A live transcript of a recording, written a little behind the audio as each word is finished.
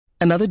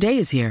Another day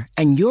is here,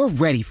 and you're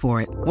ready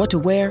for it. What to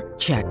wear?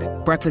 Check.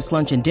 Breakfast,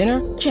 lunch, and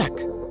dinner? Check.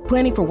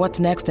 Planning for what's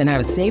next and how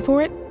to save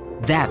for it?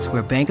 That's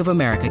where Bank of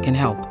America can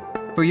help.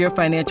 For your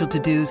financial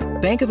to-dos,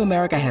 Bank of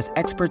America has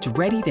experts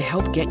ready to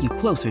help get you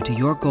closer to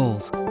your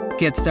goals.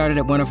 Get started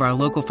at one of our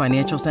local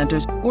financial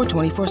centers or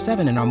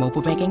 24/7 in our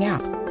mobile banking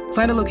app.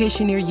 Find a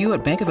location near you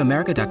at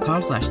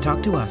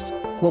bankofamerica.com/talktous.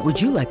 What would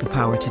you like the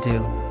power to do?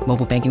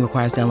 Mobile banking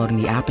requires downloading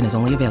the app and is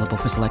only available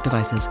for select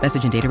devices.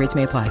 Message and data rates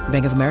may apply.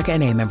 Bank of America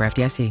N.A., member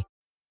FDIC.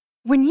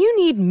 When you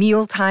need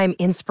mealtime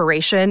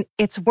inspiration,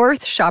 it's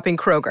worth shopping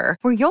Kroger,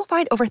 where you'll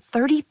find over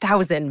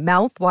 30,000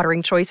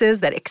 mouth-watering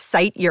choices that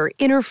excite your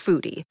inner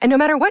foodie. And no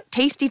matter what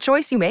tasty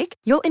choice you make,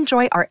 you'll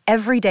enjoy our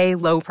everyday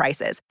low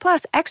prices,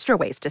 plus extra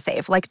ways to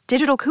save, like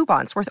digital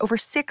coupons worth over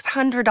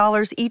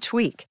 $600 each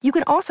week. You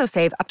can also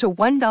save up to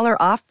 $1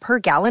 off per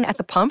gallon at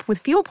the pump with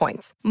fuel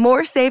points.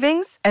 More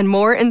savings and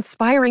more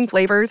inspiring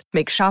flavors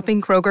make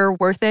shopping Kroger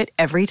worth it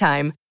every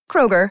time.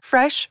 Kroger,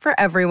 fresh for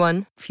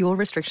everyone. Fuel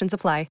restrictions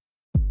apply.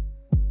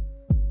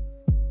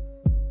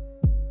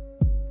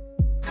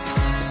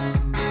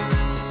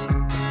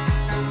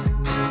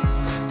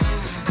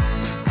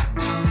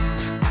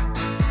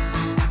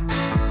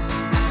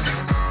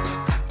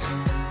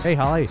 Hey,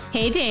 Holly.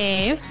 Hey,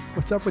 Dave.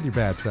 What's up with your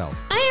bad self?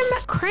 I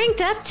am cranked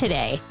up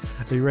today.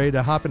 Are you ready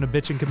to hop in a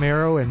bitchin'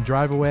 Camaro and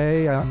drive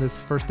away on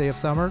this first day of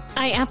summer?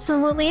 I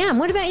absolutely am.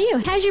 What about you?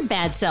 How's your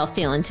bad self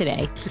feeling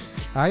today?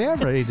 I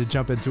am ready to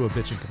jump into a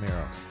bitchin'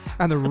 Camaro.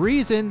 And the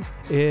reason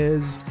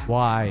is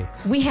why?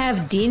 We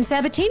have Dean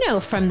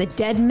Sabatino from the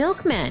Dead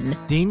Milkmen.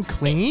 Dean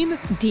Clean?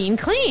 Dean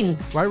Clean.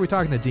 Why are we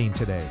talking to Dean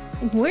today?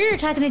 We're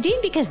talking to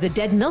Dean because the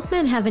Dead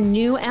Milkmen have a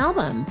new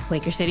album,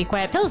 Quaker City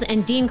Quiet Pills,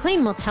 and Dean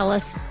Clean will tell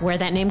us where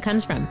that name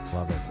comes from.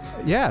 Love it.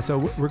 Yeah,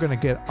 so we're going to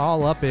get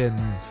all up in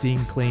Dean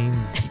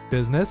Clean's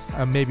business.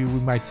 Maybe we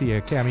might see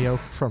a cameo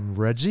from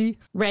Reggie.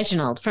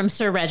 Reginald, from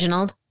Sir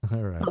Reginald. All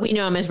right. We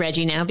know him as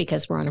Reggie now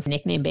because we're on a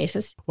nickname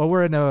basis. Well,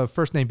 we're in a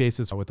first name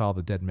basis with all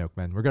the Dead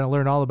Milkmen. We're going to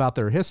learn all about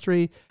their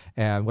history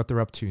and what they're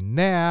up to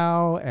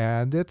now.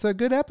 And it's a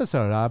good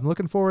episode. I'm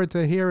looking forward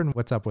to hearing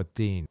what's up with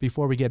Dean.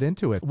 Before we get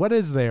into it, what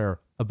is there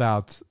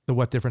about the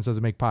What Difference Does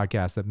It Make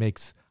podcast that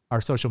makes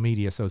our social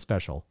media so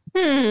special?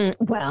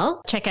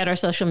 Well, check out our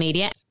social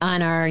media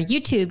on our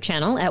YouTube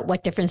channel at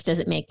What Difference Does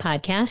It Make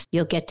podcast.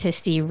 You'll get to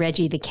see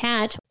Reggie the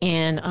cat,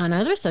 and on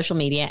other social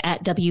media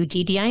at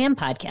WDDIM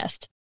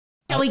podcast.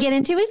 Shall we get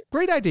into it?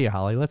 Great idea,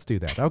 Holly. Let's do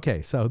that.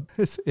 Okay, so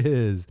this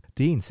is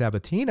Dean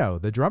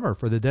Sabatino, the drummer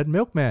for the Dead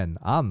Milkmen,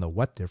 on the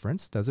What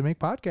Difference Does It Make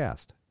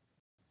podcast.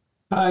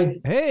 Hi.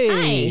 Hey,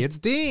 Hi. It's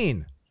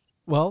Dean.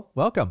 Well,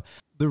 welcome.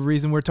 The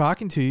reason we're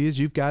talking to you is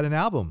you've got an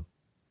album.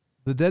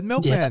 The Dead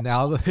Milkmen. Yes.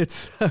 Now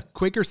it's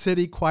Quaker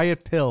City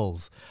Quiet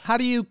Pills. How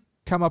do you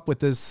come up with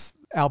this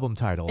album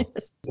title?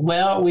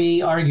 Well,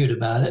 we argued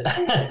about it.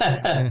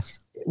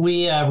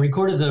 We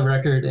recorded the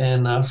record,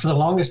 and for the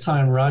longest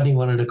time, Rodney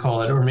wanted to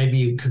call it, or maybe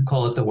you could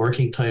call it, the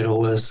working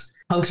title was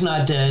Punk's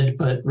Not Dead,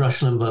 but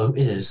Rush Limbaugh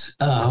Is.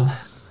 But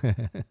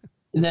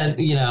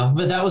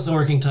that was the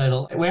working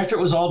title. After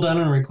it was all done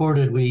and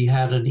recorded, we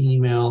had an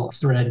email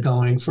thread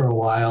going for a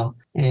while,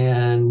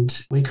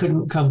 and we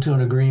couldn't come to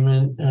an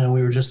agreement.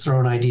 We were just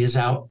throwing ideas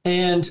out.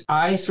 And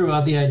I threw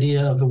out the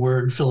idea of the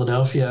word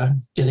Philadelphia,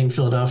 getting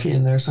Philadelphia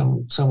in there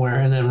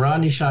somewhere. And then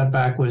Rodney shot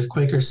back with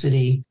Quaker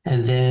City,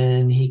 and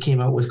then he came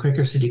up with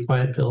Quaker City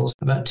Quiet Pills.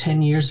 About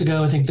 10 years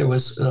ago, I think there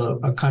was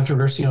a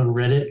controversy on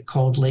Reddit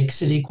called Lake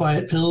City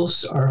Quiet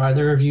Pills. Are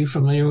either of you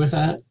familiar with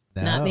that?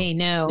 No. Not me,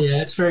 no.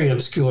 Yeah, it's very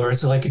obscure.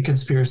 It's like a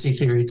conspiracy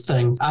theory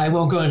thing. I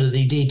won't go into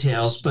the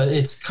details, but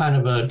it's kind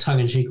of a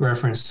tongue-in-cheek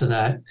reference to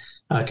that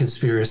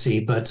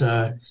conspiracy. But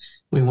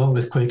we went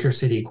with Quaker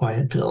City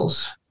Quiet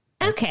Pills.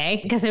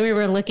 Okay, because we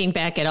were looking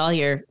back at all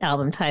your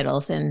album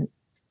titles and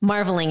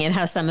marveling at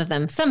how some of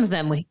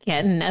them we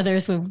get, and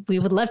others we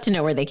would love to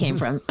know where they came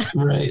from.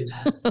 Right.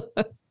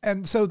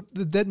 And so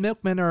the Dead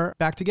Milkmen are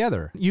back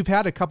together. You've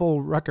had a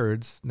couple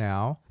records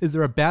now. Is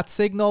there a bat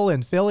signal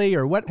in Philly,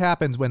 or what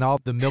happens when all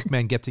the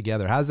Milkmen get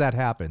together? How does that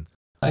happen?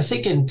 I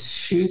think in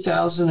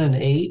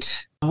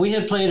 2008, we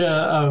had played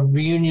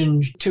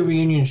two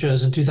reunion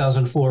shows in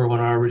 2004 when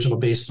our original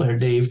bass player,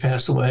 Dave,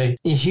 passed away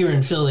here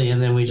in Philly.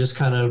 And then we just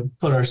kind of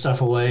put our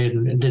stuff away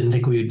and didn't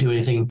think we would do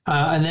anything.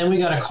 And then we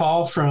got a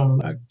call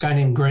from a guy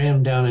named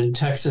Graham down in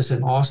Texas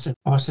in Austin.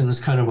 Austin is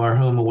kind of our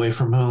home away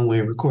from home.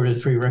 We recorded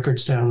 3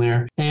 records down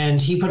there.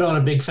 And he put on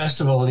a big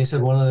festival. And he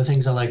said, one of the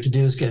things I like to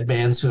do is get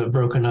bands who have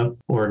broken up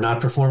or not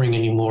performing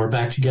anymore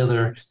back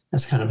together.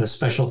 That's kind of a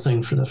special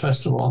thing for the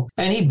festival.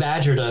 And he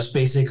badgered us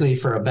basically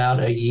for about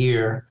a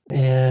year.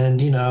 And,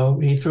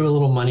 he threw a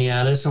little money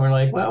at us, and we're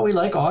like, well, we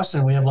like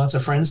Austin. We have lots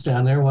of friends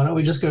down there. Why don't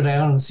we just go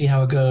down and see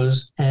how it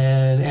goes?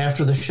 And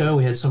after the show,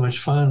 we had so much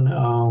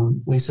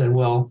fun. We said,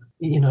 well,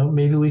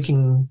 maybe we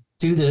can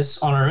do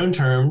this on our own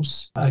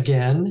terms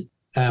again.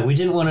 We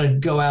didn't want to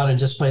go out and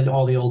just play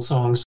all the old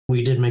songs.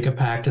 We did make a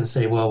pact and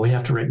say, well, we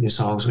have to write new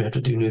songs. We have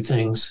to do new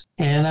things.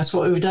 And that's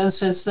what we've done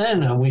since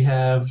then. We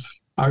have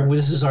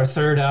This is our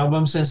third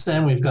album since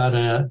then. We've got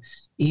a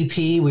EP.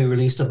 We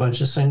released a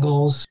bunch of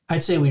singles.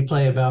 I'd say we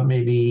play about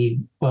maybe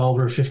 12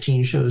 or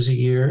 15 shows a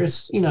year.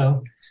 It's,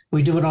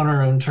 we do it on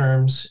our own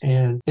terms,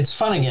 and it's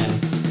fun again.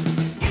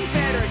 You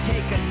better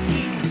take a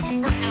seat,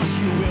 or else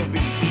you will be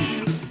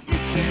beat. You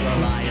can't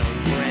rely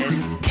on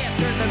friends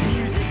after the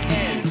music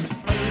ends.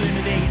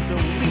 Eliminate the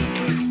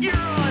weak. You're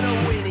on a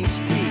winning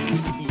streak.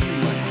 You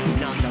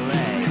must not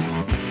delay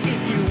if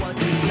you want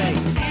to play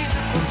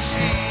musical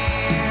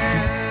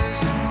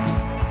chairs.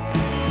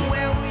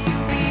 Where will you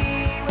be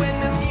when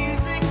the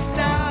music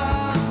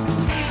stops?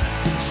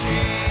 Musical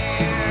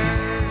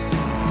chairs.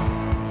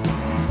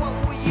 What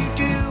will you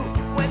do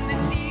when the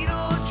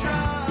needle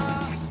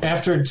drops?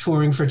 After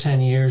touring for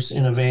 10 years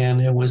in a van,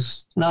 it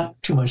was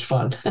not too much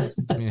fun.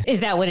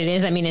 Is that what it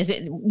is? I mean, is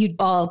it you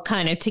all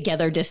kind of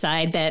together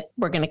decide that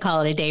we're going to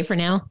call it a day for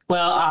now?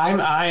 Well, I'm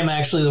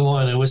actually the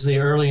one. It was the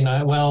early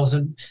night. Well, it was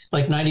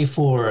like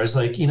 94. I was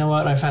like, you know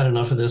what? I've had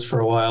enough of this for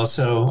a while.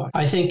 So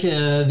I think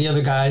the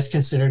other guys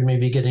considered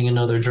maybe getting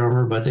another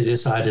drummer, but they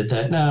decided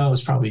that no, it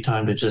was probably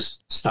time to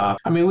just stop.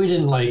 I mean, we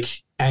didn't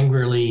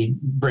angrily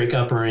break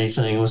up or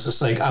anything. It was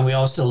just like we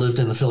all still lived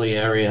in the Philly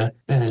area,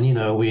 and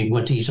we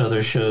went to each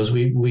other's shows.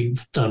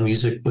 We've done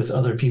music with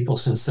other people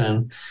since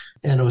then,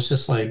 and it was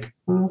just like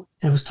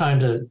it was time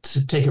to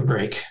take a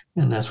break,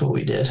 and that's what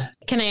we did.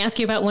 Can I ask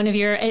you about one of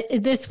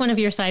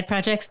your side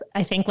projects?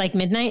 I think like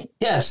Midnight.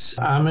 Yes,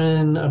 I'm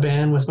in a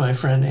band with my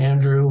friend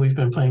Andrew. We've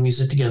been playing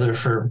music together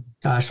for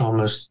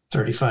almost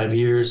 35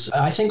 years.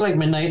 I think like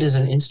Midnight is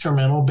an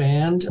instrumental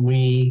band.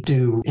 We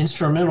do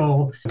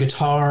instrumental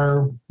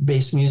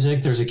guitar-based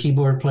music. There's a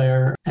keyboard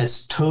player.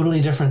 It's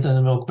totally different than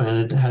the Milkmen.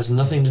 It has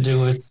nothing to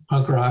do with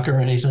punk rock or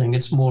anything.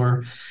 It's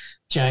more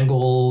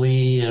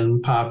jangly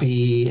and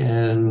poppy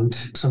and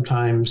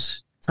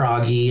sometimes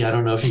proggy. I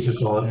don't know if you could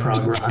call it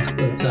prog rock,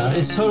 but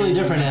it's totally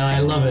different and I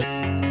love it.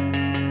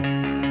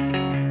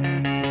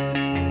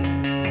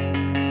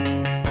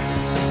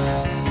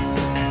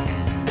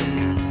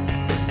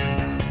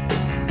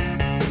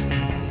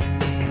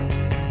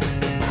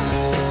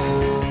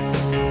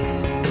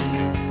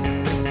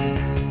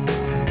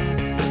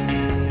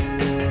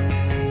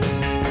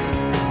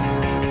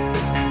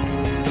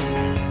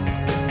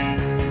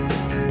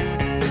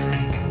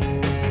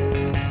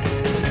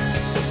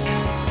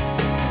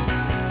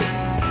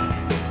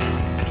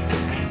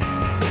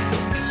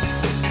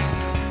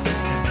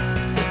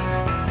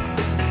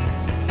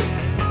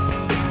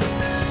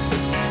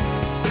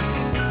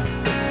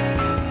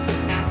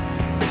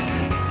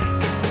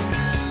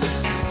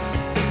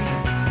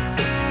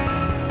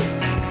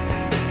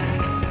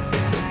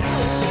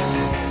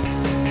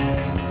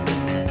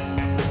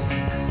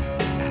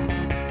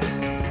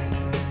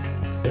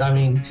 I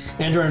mean,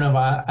 Andrew and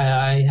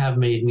I have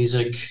made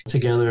music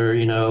together,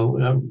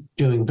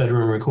 doing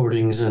bedroom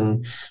recordings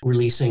and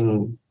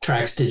releasing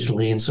tracks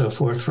digitally and so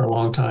forth for a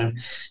long time.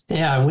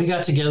 Yeah, we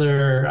got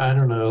together, I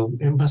don't know,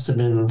 it must have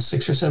been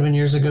 6 or 7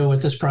 years ago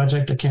with this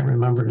project. I can't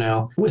remember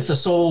now, with the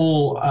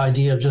sole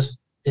idea of just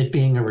it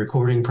being a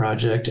recording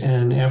project.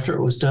 And after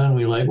it was done,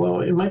 we were like,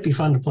 well, it might be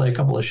fun to play a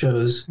couple of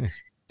shows.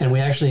 And we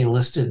actually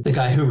enlisted the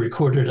guy who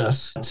recorded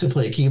us to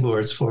play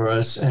keyboards for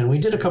us. And we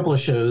did a couple of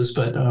shows,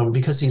 but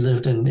because he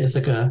lived in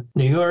Ithaca,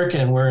 New York,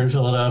 and we're in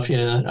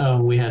Philadelphia,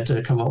 we had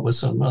to come up with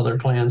some other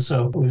plans.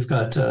 So we've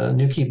got a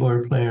new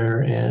keyboard player,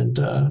 and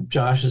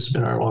Josh has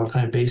been our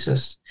longtime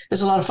bassist.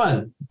 It's a lot of fun.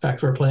 In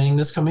fact, we're playing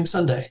this coming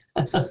Sunday.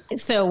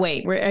 So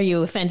wait, are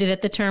you offended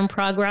at the term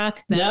prog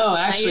rock? No,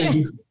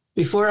 actually,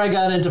 before I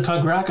got into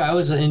punk rock, I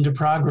was into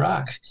prog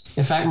rock.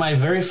 In fact, my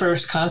very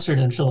first concert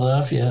in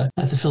Philadelphia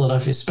at the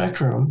Philadelphia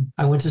Spectrum,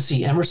 I went to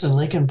see Emerson,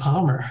 Lake and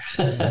Palmer.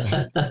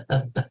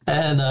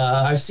 And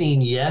I've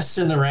seen Yes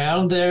in the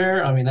round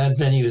there. I mean, that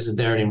venue isn't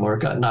there anymore.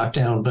 It got knocked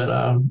down. But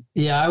I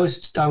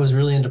was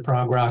really into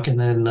prog rock. And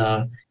then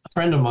a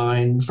friend of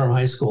mine from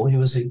high school, he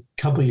was a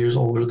couple years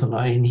older than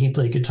I, and he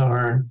played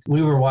guitar.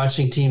 We were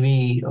watching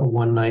TV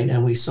one night,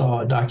 and we saw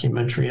a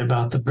documentary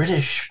about the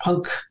British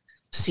punk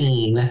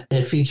scene.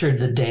 It featured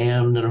the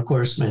Damned and of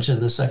course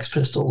mentioned the Sex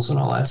Pistols and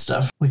all that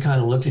stuff. We kind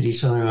of looked at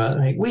each other and went,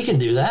 like, we can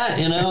do that,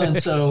 and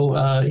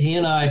so he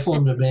and I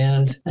formed a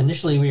band.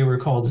 Initially we were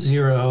called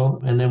Zero,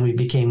 and then we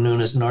became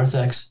known as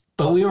Narthex,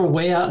 but we were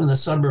way out in the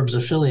suburbs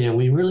of Philly and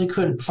we really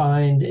couldn't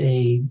find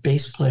a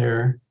bass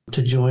player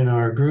to join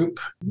our group.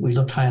 We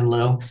looked high and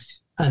low.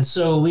 And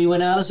so we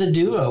went out as a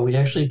duo. We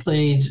actually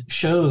played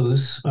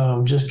shows,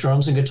 just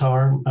drums and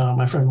guitar.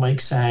 My friend Mike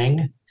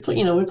sang.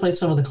 We played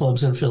some of the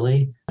clubs in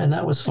Philly, and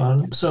that was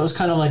fun. So it was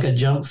kind of like a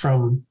jump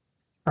from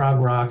prog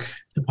rock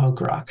to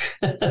punk rock.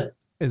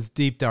 His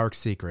deep, dark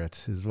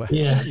secret is what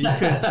you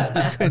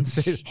couldn't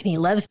say. And he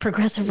loves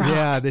progressive rock.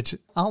 Yeah,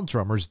 all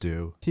drummers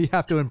do. You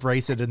have to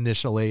embrace it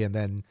initially and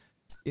then,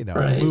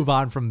 right. move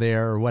on from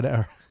there or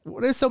whatever.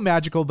 What is so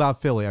magical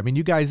about Philly? I mean,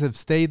 you guys have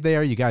stayed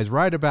there. You guys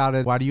write about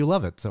it. Why do you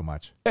love it so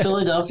much?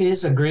 Philadelphia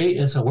is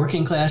it's a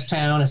working class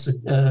town. It's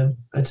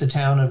a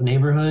town of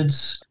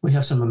neighborhoods. We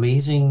have some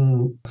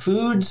amazing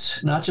foods,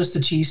 not just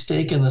the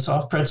cheesesteak and the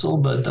soft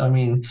pretzel, but I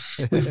mean,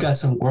 we've got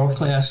some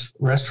world-class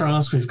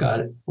restaurants. We've got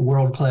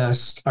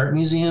world-class art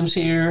museums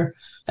here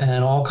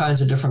and all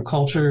kinds of different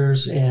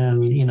cultures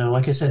and,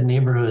 like I said,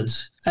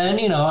 neighborhoods.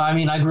 And, I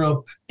mean, I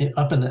grew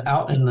up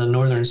out in the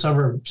northern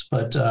suburbs,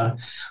 but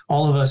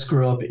all of us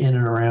grew up in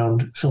and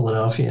around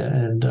Philadelphia.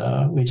 And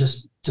we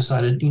just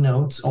decided,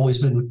 it's always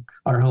been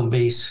our home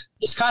base.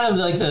 It's kind of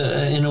like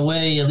in a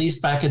way, at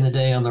least back in the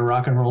day on the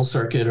rock and roll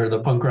circuit or the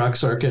punk rock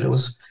circuit, it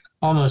was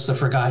almost a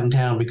forgotten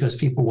town because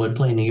people would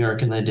play New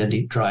York and then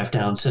they'd drive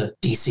down to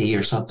DC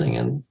or something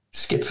and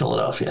skip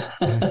Philadelphia.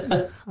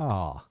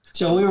 Oh.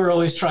 So we were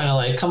always trying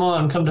to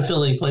come to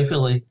Philly, play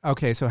Philly.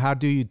 Okay, so how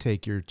do you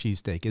take your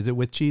cheesesteak? Is it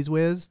with Cheese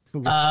Whiz?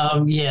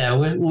 Yeah,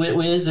 with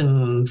whiz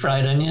and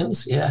fried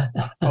onions. Yeah.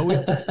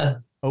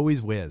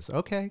 Always whiz.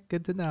 Okay,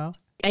 good to know.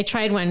 I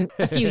tried one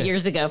a few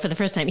years ago for the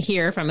first time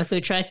here from a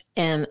food truck,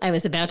 and I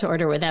was about to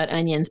order without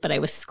onions, but I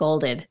was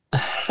scolded.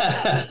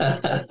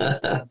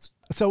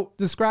 So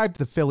describe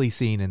the Philly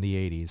scene in the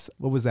 80s.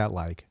 What was that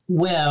like?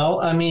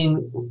 Well, I mean,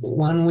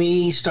 when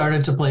we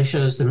started to play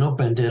shows, the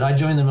Milkmen did. I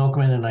joined the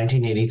Milkmen in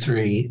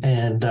 1983,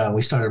 and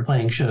we started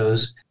playing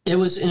shows. It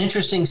was an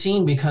interesting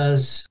scene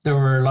because there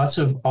were lots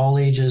of all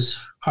ages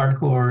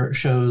hardcore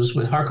shows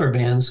with hardcore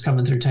bands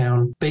coming through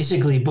town,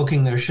 basically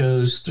booking their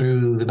shows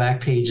through the back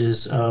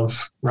pages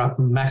of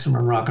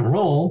Maximum Rock and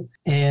Roll.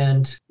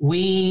 And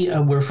we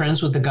were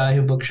friends with the guy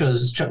who booked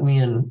shows, Chuck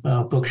Meehan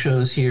booked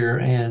shows here.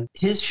 And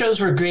his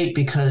shows were great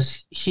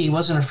because he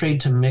wasn't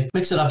afraid to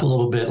mix it up a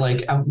little bit.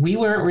 Like we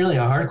weren't really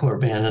a hardcore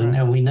band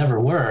and we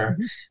never were,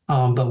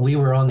 but we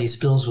were on these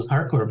bills with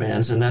hardcore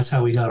bands. And that's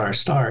how we got our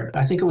start.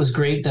 I think it was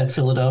great that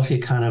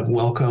Philadelphia kind of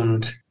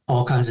welcomed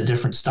all kinds of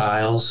different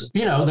styles.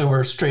 There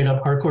were straight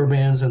up hardcore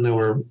bands and there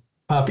were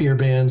poppier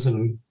bands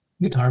and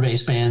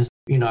guitar-based bands.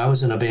 I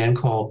was in a band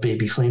called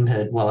Baby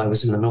Flamehead while I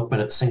was in the Milkmen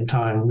at the same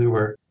time. We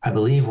were, I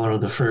believe, one of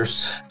the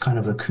first kind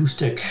of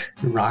acoustic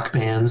rock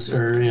bands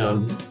or,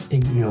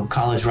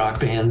 college rock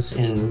bands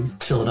in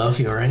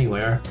Philadelphia or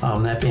anywhere.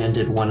 That band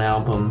did one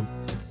album.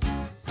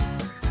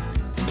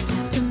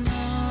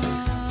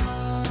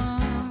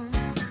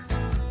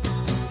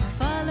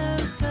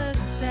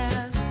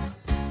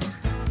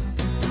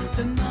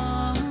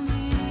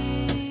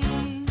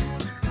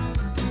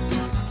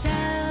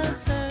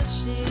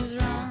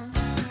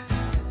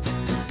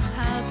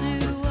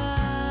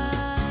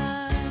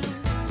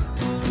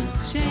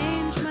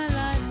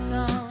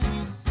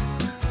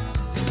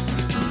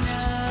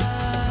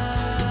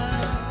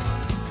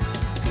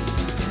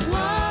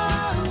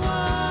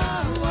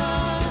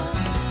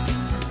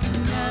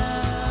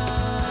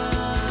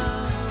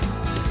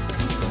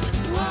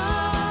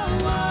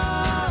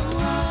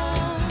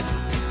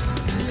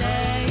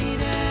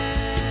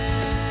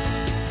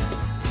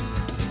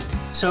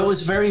 So it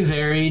was very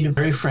varied,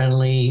 very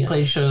friendly.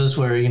 Played shows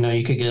where,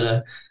 you could get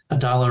a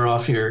 $1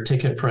 off your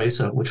ticket price,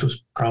 which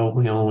was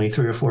probably only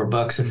 $3 or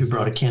 $4 if you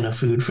brought a can of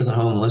food for the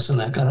homeless and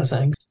that kind of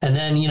thing. And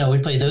then, we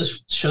played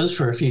those shows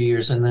for a few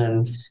years and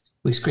then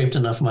we scraped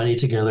enough money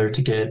together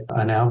to get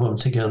an album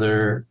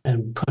together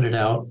and put it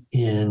out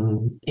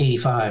in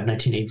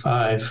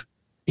 1985.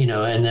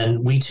 And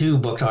then we too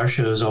booked our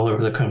shows all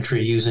over the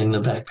country using the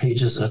back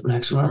pages of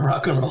Maximum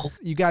Rock and Roll.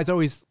 You guys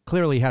always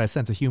clearly had a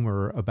sense of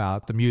humor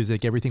about the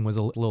music. Everything was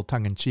a little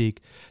tongue in cheek.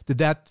 Did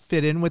that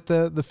fit in with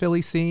the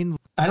Philly scene?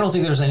 I don't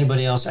think there's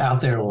anybody else out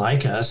there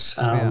like us,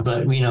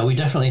 but we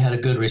definitely had a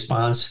good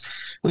response.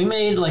 We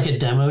made like a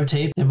demo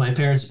tape in my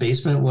parents'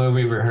 basement where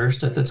we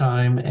rehearsed at the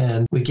time,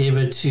 and we gave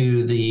it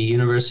to the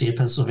University of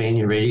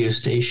Pennsylvania radio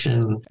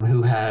station,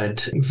 who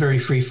had very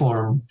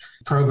freeform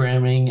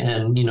programming,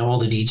 and all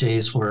the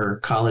DJs were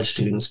college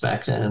students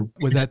back then.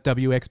 Was that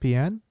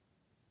WXPN?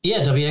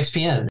 Yeah,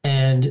 WXPN.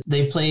 And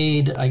they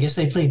played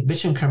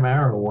Bitchin'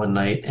 Camaro one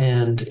night,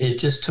 and it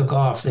just took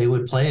off. They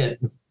would play it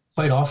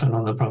quite often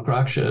on the punk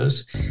rock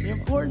shows. The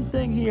important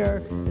thing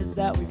here is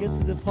that we get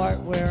to the part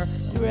where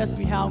you ask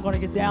me how I'm going to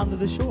get down to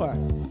the shore.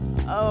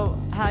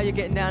 Oh, how you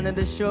getting down to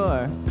the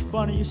shore?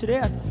 Funny you should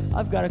ask.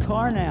 I've got a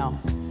car now.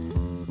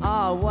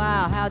 Oh,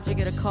 wow. How'd you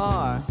get a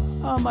car?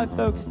 Oh, my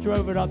folks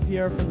drove it up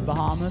here from the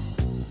Bahamas.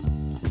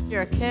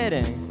 You're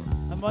kidding.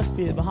 It must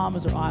be the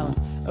Bahamas or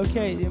islands.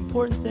 Okay, the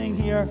important thing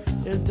here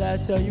is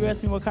that you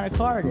asked me what kind of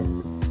car it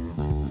is.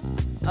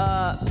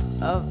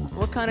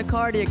 What kind of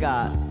car do you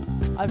got?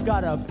 I've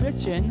got a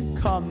bitchin'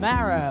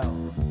 Camaro.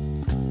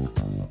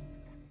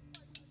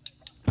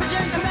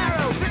 Bitchin'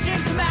 Camaro, bitchin'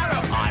 Camaro.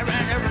 I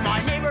ran over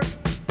my neighbor.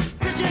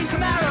 Bitchin'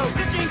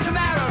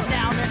 Camaro.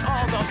 Now I'm in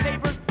all the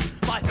papers.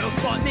 My folks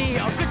bought me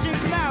a bitchin'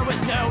 Camaro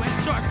with no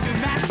insurance to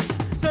match.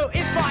 So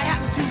if I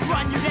happen to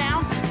run you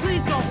down,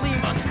 please don't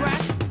leave a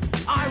scratch.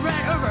 I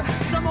ran over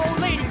some old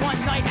lady one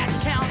night at the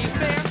county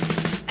fair,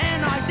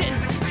 and I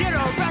didn't get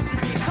arrested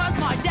because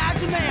my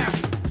dad's a mayor.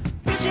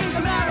 Bitchin'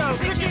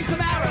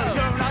 Camaro,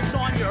 donuts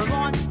on your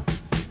lawn.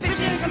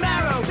 Bitchin'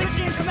 Camaro,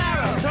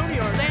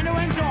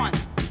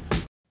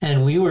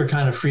 were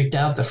kind of freaked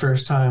out the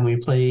first time we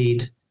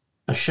played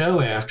a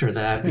show after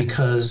that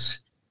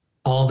because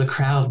all the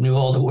crowd knew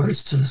all the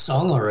words to the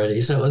song already.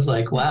 So it was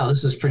like, wow,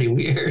 this is pretty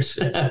weird.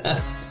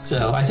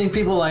 So I think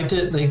people liked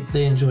it.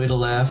 They enjoyed a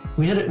laugh.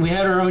 We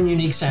had our own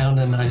unique sound,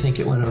 and I think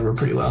it went over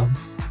pretty well.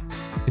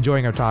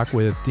 Enjoying our talk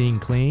with Dean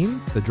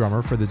Clean, the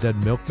drummer for the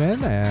Dead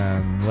Milkmen,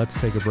 and let's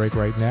take a break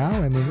right now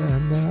and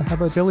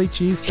have a Philly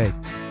cheesesteak.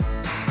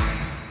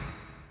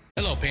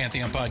 Hello,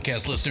 Pantheon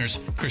podcast listeners.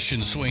 Christian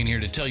Swain here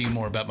to tell you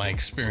more about my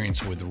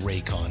experience with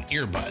Raycon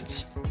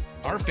earbuds.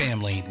 Our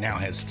family now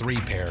has 3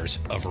 pairs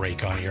of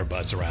Raycon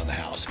earbuds around the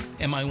house,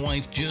 and my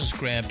wife just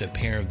grabbed a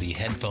pair of the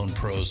Headphone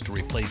Pros to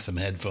replace some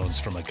headphones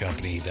from a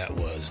company that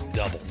was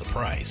double the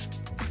price.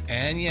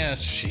 And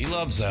yes, she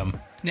loves them.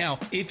 Now,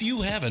 if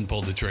you haven't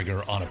pulled the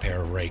trigger on a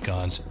pair of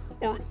Raycons,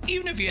 or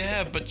even if you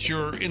have, but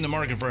you're in the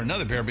market for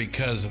another pair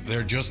because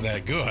they're just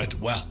that good,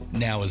 well,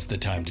 now is the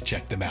time to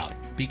check them out,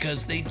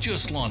 because they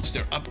just launched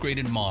their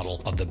upgraded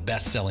model of the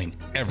best-selling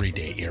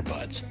everyday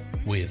earbuds.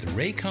 With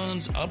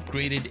Raycon's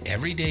upgraded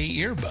everyday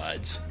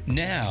earbuds,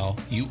 now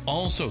you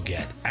also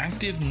get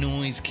active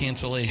noise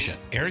cancellation,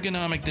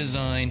 ergonomic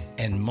design,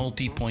 and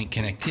multi-point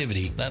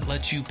connectivity that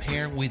lets you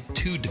pair with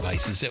 2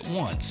 devices at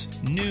once.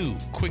 New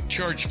quick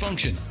charge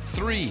function,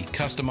 3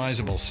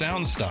 customizable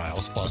sound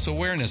styles, plus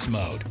awareness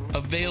mode.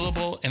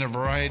 Available in a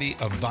variety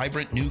of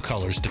vibrant new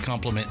colors to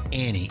complement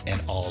any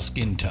and all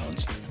skin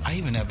tones. I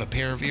even have a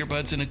pair of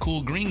earbuds in a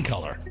cool green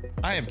color.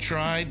 I have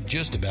tried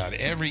just about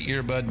every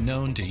earbud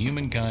known to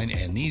humankind,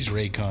 and these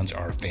Raycons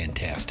are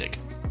fantastic.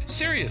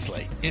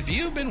 Seriously, if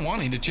you've been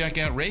wanting to check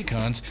out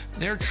Raycons,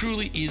 there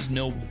truly is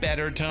no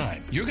better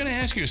time. You're going to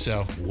ask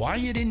yourself why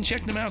you didn't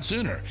check them out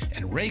sooner,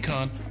 and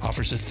Raycon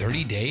offers a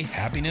 30-day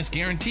happiness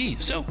guarantee.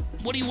 So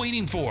what are you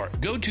waiting for?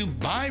 Go to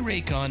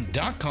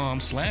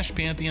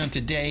buyraycon.com/Pantheon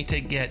today to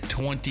get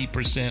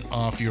 20%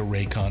 off your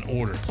Raycon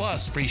order,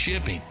 plus free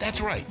shipping. That's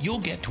right, you'll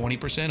get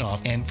 20% off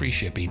and free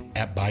shipping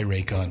at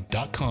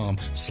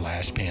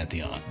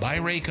buyraycon.com/Pantheon.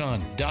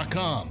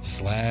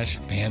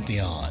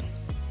 buyraycon.com/Pantheon.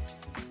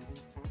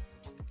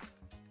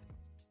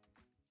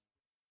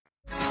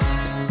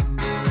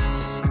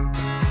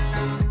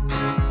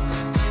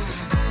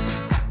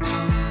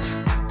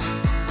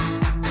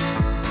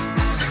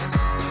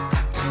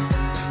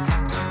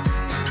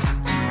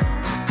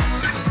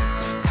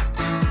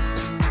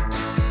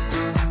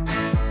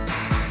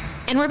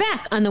 And we're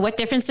back on the What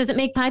Difference Does It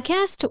Make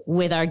podcast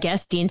with our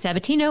guest, Dean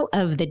Sabatino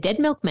of the Dead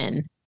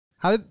Milkmen.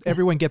 How did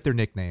everyone get their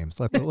nicknames?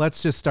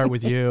 Let's just start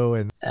with you.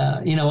 And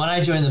when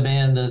I joined the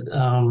band,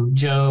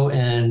 Joe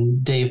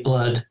and Dave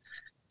Blood,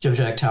 Joe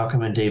Jack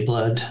Talcum and Dave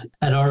Blood,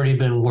 had already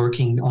been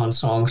working on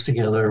songs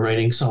together,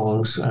 writing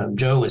songs.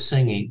 Joe was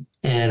singing.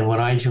 And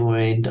when I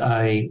joined,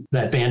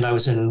 that band I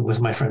was in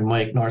with my friend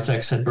Mike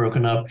Narthex had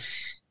broken up.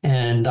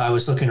 And I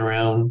was looking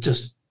around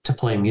just to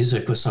play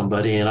music with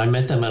somebody. And I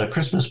met them at a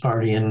Christmas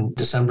party in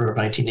December of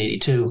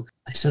 1982.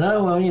 They said,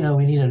 oh, well,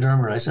 we need a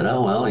drummer. I said,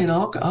 oh, well,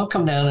 I'll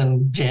come down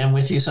and jam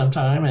with you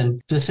sometime. And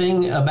the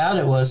thing about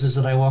it is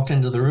that I walked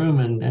into the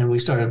room and we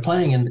started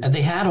playing, and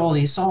they had all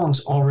these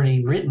songs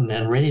already written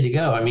and ready to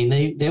go. I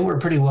mean, they were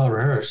pretty well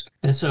rehearsed.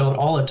 And so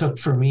all it took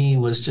for me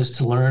was just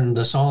to learn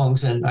the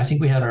songs. And I think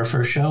we had our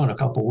first show in a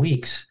couple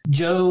weeks.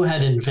 Joe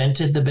had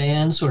invented the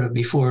band sort of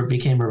before it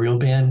became a real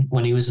band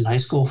when he was in high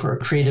school for a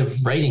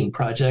creative writing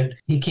project.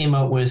 He came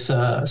up with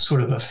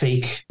sort of a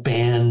fake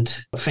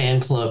band fan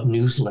club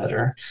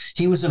newsletter.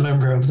 He was a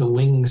member of the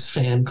Wings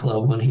fan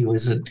club when he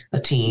was a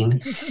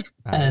teen. Nice.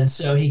 And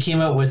so he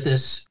came up with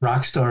this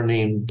rock star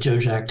named Joe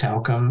Jack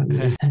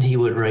Talcum, and he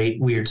would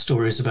write weird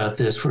stories about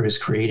this for his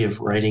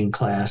creative writing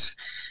class.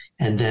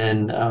 And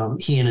then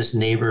he and his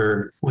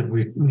neighbor would,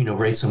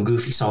 write some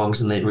goofy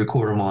songs, and they'd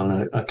record them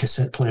on a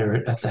cassette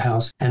player at the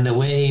house. And the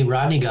way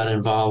Rodney got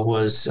involved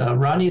was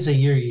Rodney's a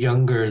year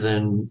younger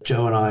than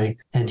Joe and I,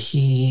 and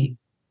he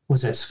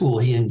was at school.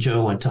 He and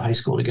Joe went to high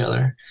school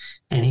together,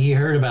 and he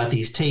heard about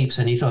these tapes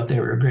and he thought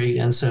they were great.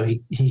 And so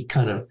he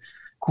kind of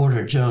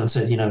cornered Joe and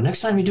said,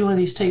 next time you do one of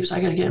these tapes, I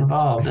got to get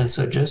involved. And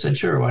so Joe said,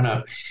 sure, why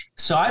not?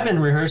 So I've been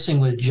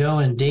rehearsing with Joe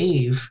and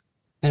Dave,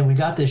 and we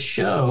got this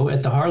show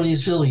at the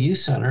Harleysville Youth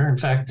Center. In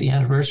fact, the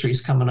anniversary is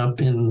coming up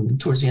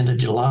towards the end of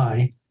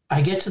July.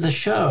 I get to the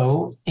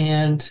show,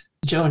 and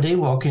Joe and Dave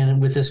walk in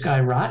with this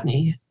guy,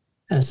 Rodney,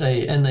 and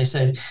they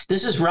say,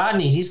 this is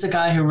Rodney. He's the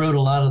guy who wrote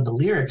a lot of the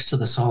lyrics to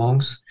the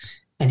songs,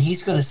 and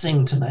he's going to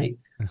sing tonight.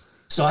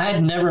 So I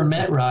had never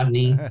met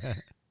Rodney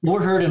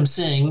or heard him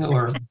sing,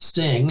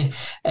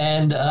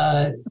 and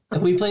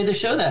we played the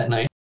show that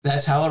night.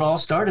 That's how it all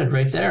started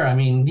right there. I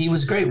mean, he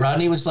was great.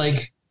 Rodney was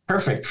like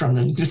perfect from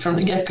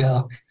the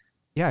get-go.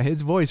 Yeah,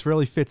 his voice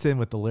really fits in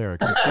with the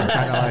lyrics. It's just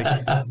kind of like...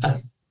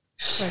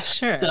 For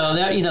sure. So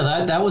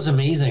that was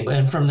amazing.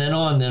 And from then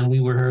on, we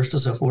rehearsed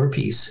as a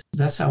 4-piece.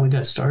 That's how we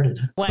got started.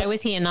 Why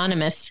was he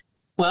anonymous?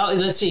 Well,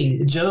 let's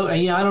see. Joe,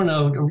 I don't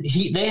know.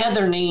 They had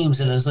their names,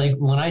 and it was like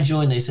when I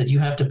joined, they said, you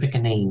have to pick a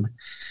name.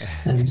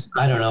 And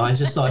I don't know. I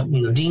just thought,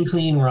 Dean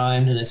Clean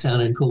rhymed and it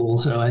sounded cool.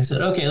 So I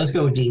said, okay, let's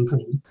go with Dean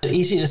Clean.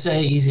 Easy to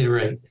say, easy to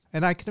write.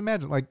 And I can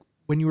imagine, like,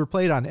 when you were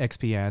played on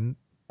XPN,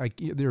 like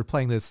they were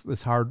playing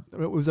this hard.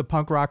 It was a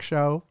punk rock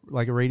show,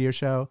 like a radio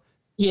show.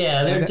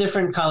 Yeah, there are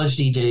different college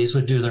DJs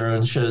would do their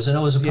own shows, and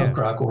it was a punk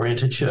rock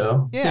oriented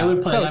show. Yeah, they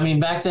would play. so, I mean,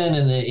 back then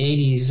in the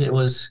 '80s, it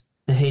was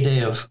the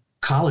heyday of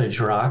college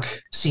rock,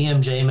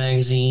 CMJ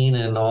magazine,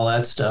 and all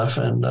that stuff,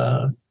 and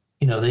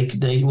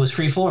they was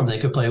free form. They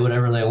could play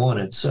whatever they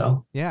wanted.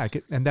 So yeah,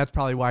 and that's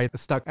probably why it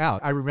stuck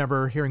out. I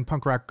remember hearing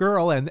Punk Rock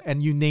Girl,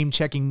 and you name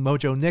checking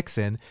Mojo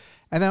Nixon.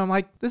 And then I'm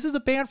like, this is a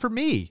band for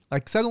me.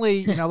 Like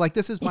suddenly, like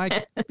this is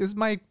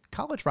my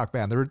college rock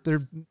band.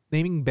 They're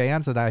naming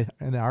bands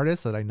and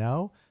artists that I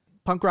know.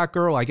 Punk Rock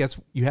Girl, I guess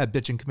you had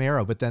Bitch and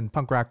Camaro, but then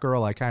Punk Rock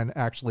Girl, I kind of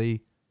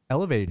actually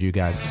elevated you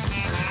guys.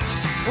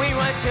 We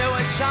went to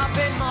a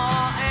shopping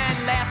mall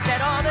and laughed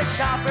at all the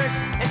shoppers,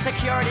 and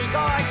security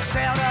guards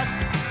trailed us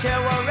to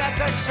a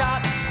record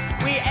shop.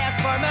 We asked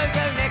for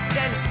Mojo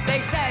Nixon.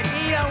 They said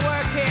he don't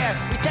work here.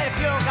 We said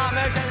if you don't got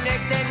Mojo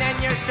Nixon, then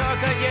your store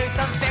could use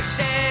some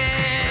fixing.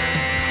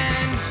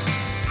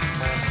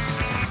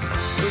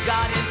 We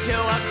got into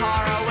a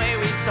car, away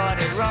we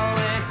started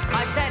rolling.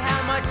 I said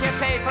how much you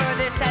paid for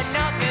this? Said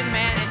nothing,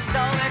 man, it's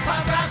stolen.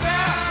 Punk rock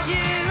girl,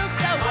 you look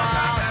so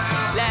wild.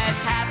 Let's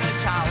have a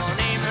chow, we'll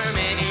name her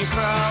Minnie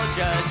Pearl.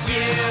 Just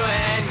you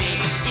and me.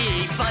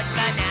 Eat fudge,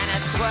 banana,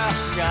 swirl.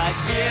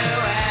 Just you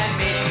and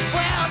me.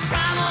 We'll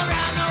travel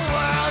around the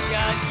world.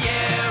 Just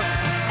you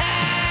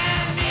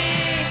and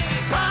me.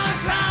 Punk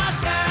rock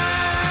girl.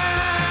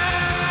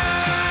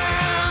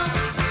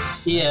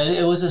 yeah,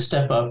 it was a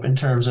step up in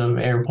terms of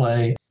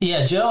airplay.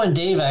 Yeah, Joe and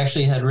Dave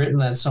actually had written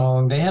that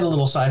song. They had a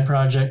little side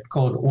project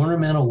called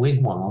Ornamental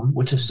Wigwam,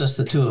 which is just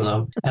the two of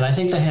them. And I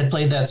think they had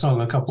played that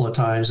song a couple of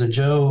times. And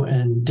Joe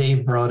and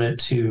Dave brought it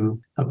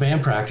to a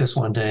band practice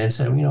one day and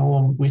said,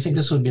 well, we think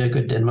this would be a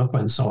good Dead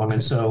Milkmen song.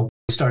 And so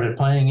we started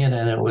playing it,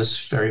 and it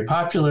was very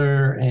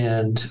popular,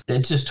 and it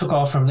just took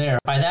off from there.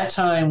 By that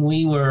time,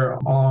 we were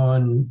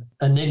on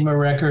Enigma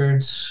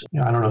Records.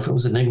 I don't know if it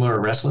was Enigma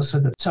or Restless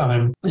at the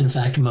time. In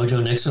fact,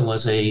 Mojo Nixon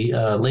was a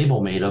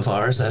label mate of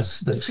ours.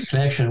 That's the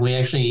connection. We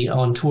actually,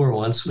 on tour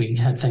once, we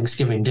had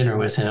Thanksgiving dinner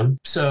with him.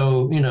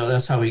 So,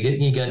 that's how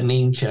you got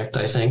name checked,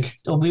 I think.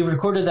 We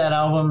recorded that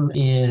album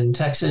in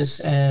Texas,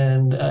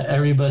 and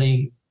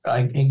everybody,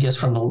 I guess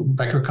from the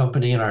record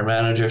company and our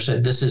manager,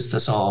 said this is the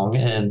song,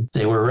 and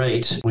they were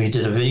right. We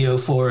did a video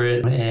for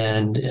it,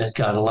 and it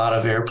got a lot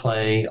of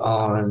airplay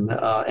on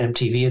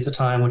MTV at the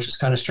time, which is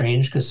kind of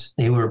strange because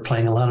they were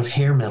playing a lot of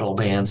hair metal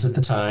bands at the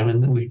time,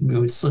 and we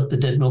would slip the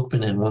Dead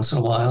Milkmen in once in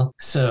a while.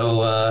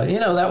 So,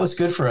 that was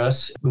good for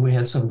us. We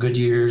had some good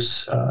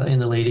years in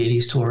the late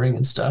 80s touring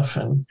and stuff,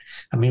 and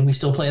we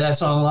still play that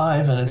song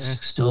live, and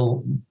it's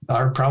still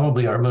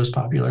probably our most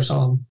popular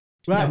song.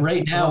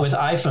 Right now with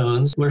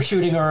iPhones, we're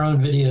shooting our own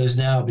videos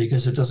now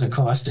because it doesn't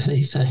cost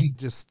anything.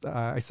 Just,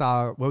 I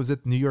saw, what was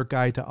it? New York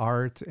Guide to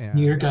Art.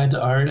 New York Guide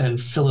to Art and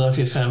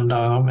Philadelphia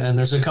Femdom. And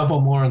there's a couple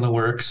more in the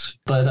works.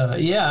 But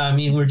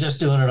we're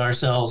just doing it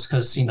ourselves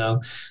because,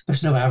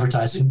 there's no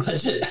advertising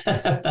budget.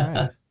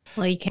 Right.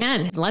 Well, you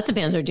can. Lots of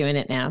bands are doing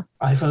it now.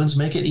 iPhones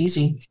make it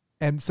easy.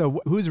 And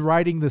so who's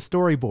writing the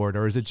storyboard,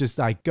 or is it just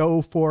like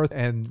go forth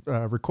and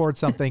record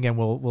something and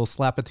we'll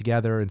slap it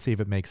together and see if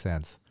it makes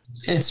sense?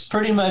 It's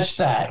pretty much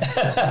that.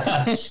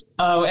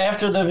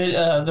 After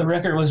the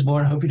record was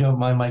born, hope you don't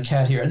mind my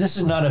cat here. This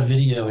is not a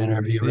video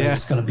interview, right? Yeah.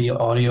 It's going to be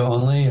audio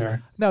only,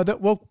 or no?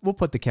 We'll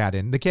put the cat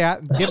in. The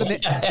cat, give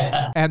it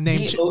and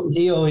name.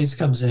 He always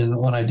comes in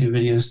when I do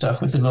video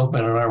stuff with the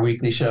Milkmen on our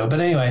weekly show.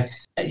 But anyway,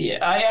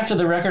 after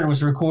the record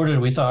was recorded,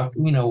 we thought,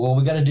 we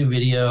got to do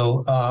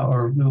video,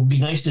 or it would be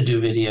nice to do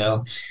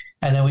video.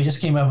 And then we just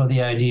came up with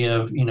the idea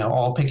of,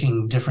 all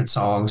picking different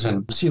songs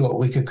and see what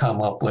we could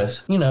come up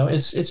with.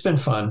 It's been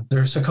fun.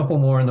 There's a couple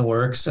more in the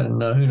works,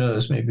 and who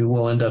knows, maybe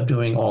we'll end up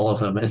doing all of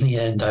them in the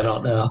end. I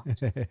don't know.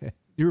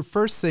 Your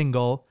first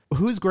single,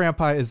 Whose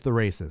Grandpa is the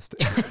Racist?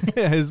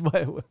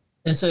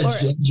 It's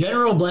a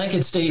general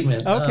blanket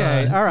statement.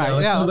 Okay, all right.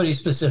 It's nobody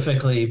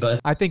specifically, but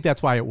I think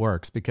that's why it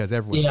works, because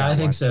everyone's I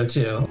think so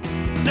too.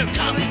 They're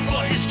coming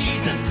for his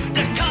Jesus.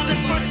 They're coming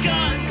for his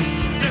gun.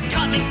 They're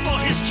coming for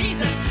his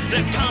Jesus.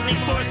 They're coming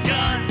for his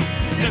gun.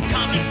 They're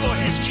coming for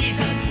his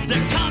Jesus.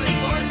 They're coming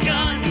for his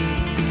gun.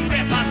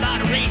 Grandpa's not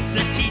a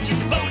racist. He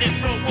just voted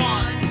for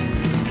one.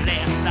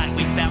 Last night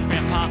we found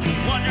Grandpa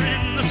wandering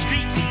in the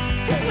streets,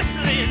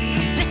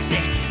 whistling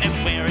Dixie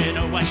and wearing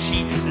a white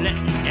sheet,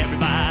 letting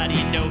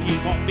everybody know he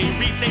won't be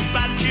replaced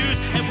by the Jews.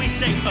 And we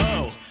say,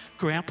 oh,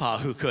 Grandpa,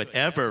 who could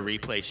ever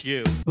replace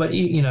you? But,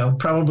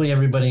 probably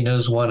everybody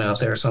knows one out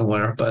there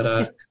somewhere.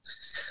 But,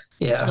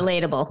 yeah. It's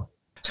relatable.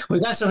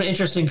 We got some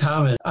interesting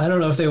comments. I don't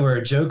know if they were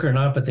a joke or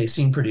not, but they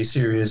seemed pretty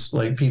serious.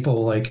 Like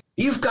people like,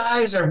 you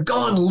guys are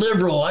gone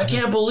liberal. I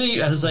can't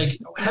believe. I was like,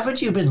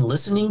 haven't you been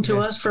listening to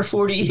us for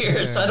 40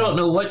 years? I don't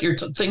know what you're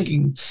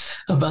thinking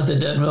about the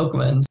Dead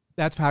Milkmen.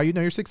 That's how you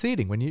know you're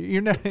succeeding, when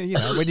you're not,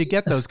 when you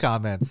get those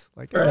comments.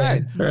 Like, all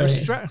right. We're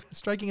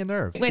striking a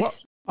nerve.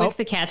 What's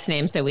the cat's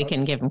name so we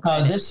can give him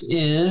credit? This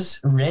is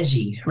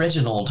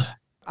Reginald.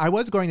 I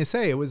was going to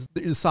say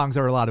the songs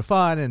are a lot of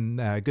fun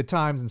and good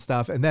times and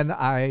stuff. And then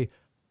I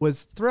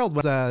was thrilled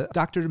with a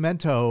Dr.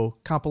 Demento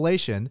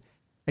compilation,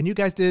 and you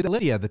guys did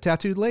Lydia, the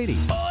tattooed lady.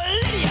 Oh,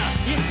 Lydia!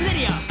 Yes,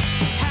 Lydia!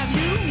 Have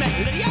you met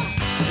Lydia?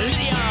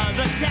 Lydia,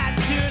 the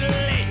tattooed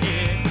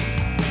lady.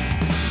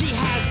 She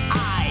has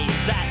eyes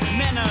that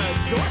men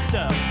adore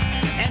so,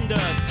 and a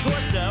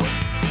torso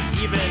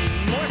even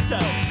more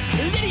so.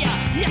 Lydia!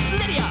 Yes,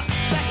 Lydia!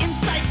 The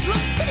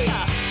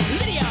encyclopedia!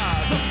 Lydia,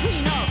 the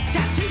queen of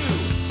tattoo.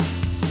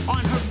 On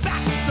her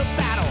back's the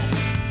battle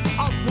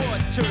of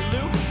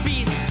Waterloo.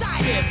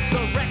 Beside it, the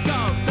wreck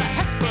of the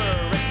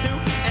Hesperus stew.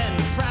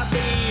 And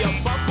proudly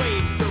above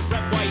waves the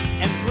red, white,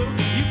 and blue.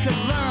 You can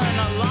learn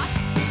a lot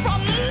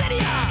from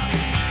Lydia.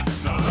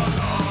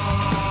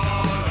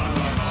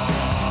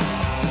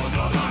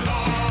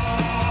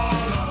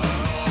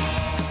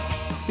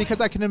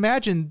 Because I can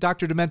imagine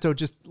Dr. Demento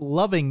just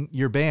loving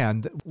your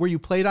band. Were you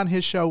played on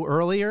his show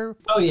earlier?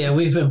 Oh, yeah,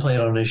 we've been played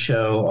on his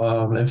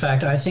show. In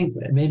fact, I think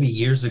maybe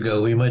years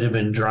ago, we might have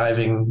been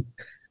driving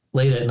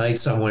late at night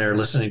somewhere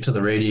listening to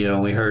the radio,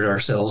 and we heard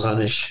ourselves on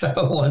his show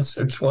once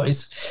or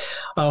twice.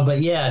 But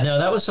yeah, no,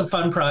 that was a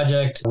fun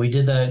project. We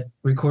did that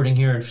recording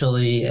here in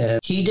Philly, and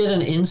he did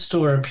an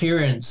in-store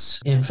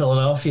appearance in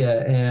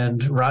Philadelphia,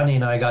 and Rodney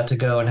and I got to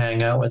go and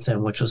hang out with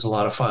him, which was a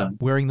lot of fun.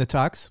 Wearing the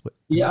tux?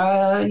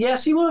 Yeah,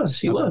 yes, he was.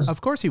 He was.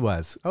 Of course he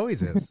was.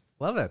 Always is.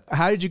 Love it.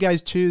 How did you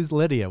guys choose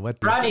Lydia?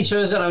 Rodney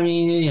chose it. I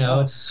mean,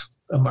 it's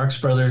a Marx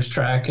Brothers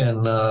track,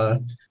 and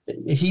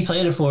he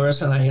played it for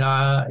us, and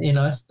I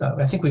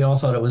think we all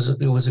thought it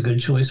was a good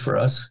choice for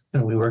us,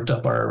 and we worked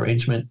up our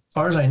arrangement. As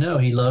far as I know,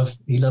 he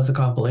loved the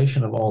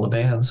compilation of all the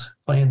bands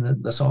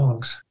playing the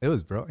songs. It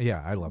was brilliant.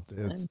 Yeah, I loved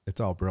it.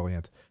 It's all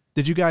brilliant.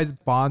 Did you guys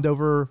bond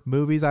over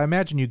movies? I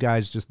imagine you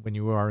guys just when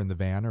you are in the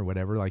van or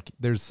whatever, like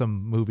there's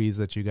some movies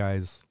that you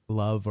guys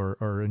love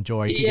or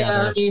enjoy together.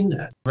 Yeah, I mean,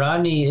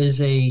 Rodney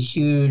is a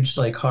huge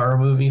horror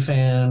movie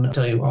fan. I'll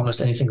tell you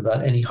almost anything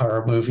about any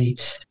horror movie.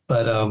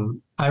 But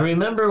I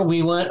remember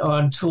we went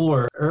on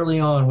tour early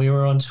on. We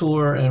were on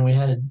tour and we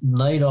had a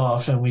night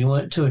off, and we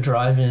went to a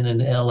drive-in in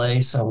LA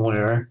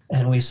somewhere,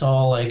 and we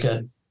saw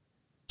a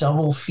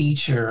double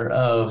feature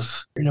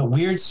of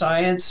Weird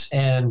Science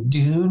and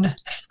Dune.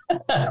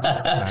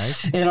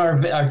 Nice. In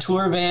our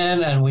tour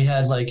van, and we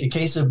had a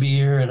case of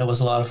beer, and it was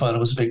a lot of fun. It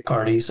was a big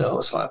party, so it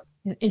was fun.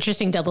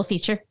 Interesting double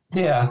feature.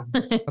 Yeah.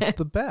 That's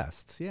the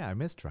best. Yeah, I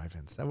miss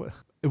drive-ins.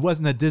 It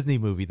wasn't a Disney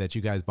movie that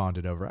you guys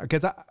bonded over.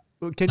 Because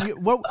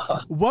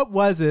what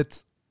was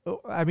it?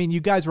 I mean,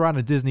 you guys were on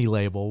a Disney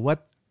label.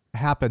 What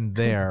happened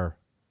there?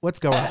 What's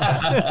going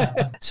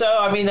on? So,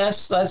 I mean,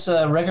 that's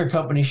record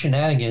company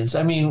shenanigans.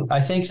 I mean,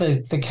 I think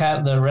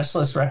the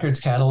Restless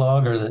Records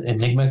catalog or the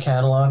Enigma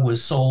catalog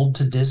was sold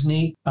to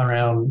Disney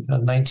around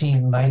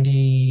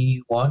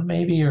 1991,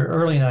 maybe, or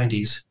early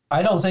 90s.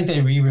 I don't think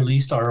they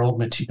re-released our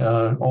old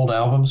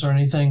albums or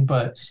anything,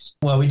 but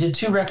we did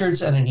 2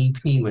 records and an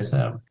EP with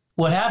them.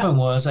 What happened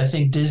was, I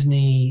think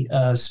Disney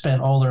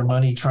spent all their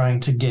money trying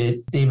to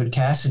get David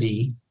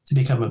Cassidy to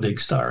become a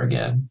big star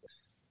again.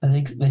 I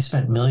think they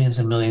spent millions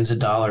and millions of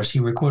dollars. He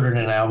recorded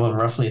an album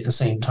roughly at the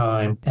same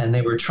time, and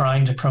they were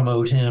trying to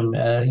promote him,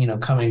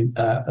 coming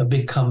a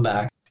big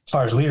comeback. As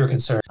far as we were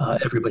concerned,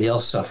 everybody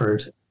else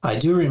suffered. I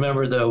do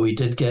remember, though, we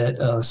did get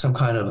some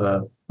kind of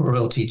a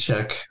royalty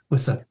check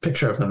with a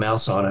picture of the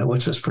mouse on it,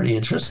 which was pretty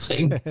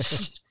interesting.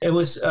 It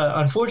was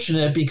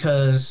unfortunate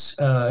because,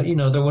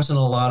 there wasn't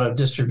a lot of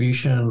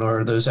distribution,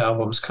 or those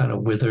albums kind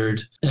of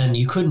withered, and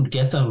you couldn't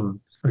get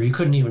them, or you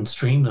couldn't even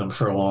stream them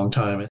for a long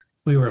time.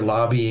 We were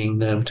lobbying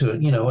them to,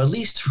 at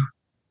least,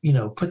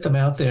 put them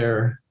out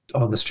there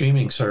on the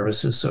streaming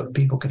services so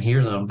people can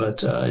hear them.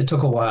 But it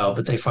took a while,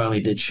 but they finally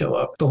did show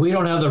up. But we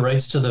don't have the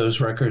rights to those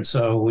records,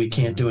 so we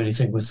can't do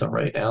anything with them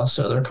right now.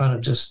 So they're kind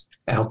of just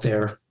out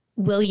there.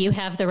 Will you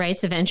have the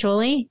rights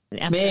eventually?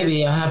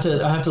 Maybe I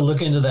have to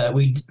look into that.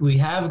 We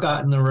have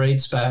gotten the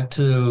rights back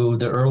to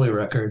the early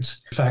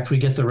records. In fact, we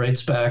get the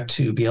rights back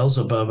to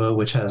Beelzebubba,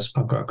 which has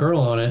Punk Rock Girl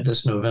on it,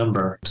 this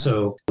November.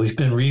 So we've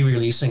been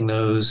re-releasing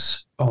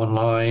those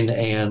online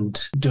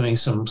and doing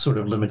some sort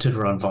of limited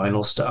run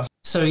vinyl stuff.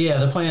 So yeah,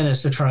 the plan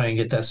is to try and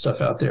get that stuff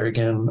out there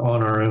again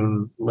on our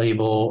own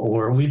label,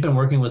 or we've been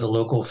working with a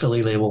local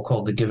Philly label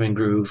called The Giving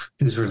Groove,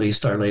 who's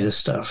released our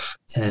latest stuff,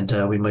 and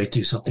we might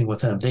do something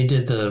with them. They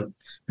did the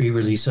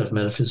re-release of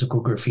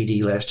Metaphysical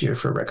Graffiti last year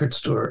for Record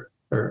Store,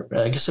 or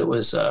I guess it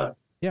was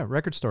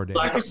Record Store Day.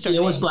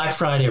 It was Black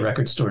Friday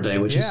Record Store Day,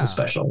 which is a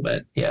special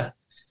event. Yeah.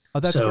 Oh,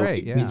 that's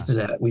great. Yeah.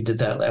 We did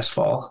that last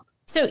fall.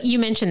 So you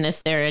mentioned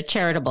this, they're a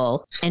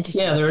charitable entity.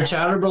 Yeah, they're a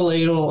charitable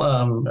label.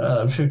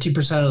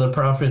 50% of the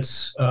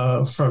profits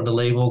from the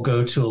label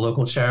go to a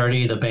local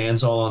charity. The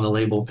band's all on the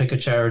label pick a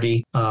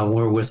charity.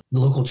 We're with a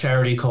local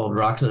charity called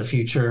Rock to the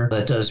Future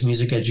that does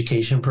music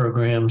education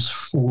programs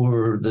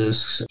for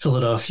this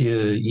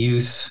Philadelphia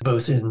youth,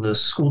 both in the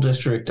school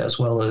district as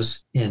well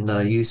as in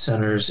youth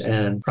centers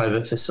and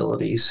private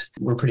facilities.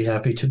 We're pretty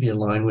happy to be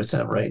aligned with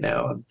them right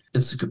now.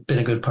 It's been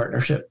a good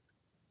partnership.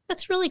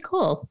 That's really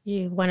cool.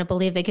 You want to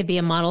believe they could be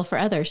a model for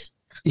others.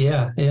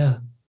 Yeah, yeah.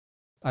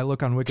 I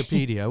look on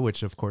Wikipedia,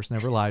 which of course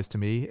never lies to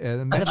me,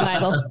 and The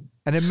Bible.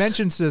 it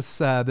mentions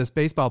this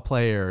baseball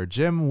player,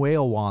 Jim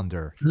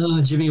Whalewander.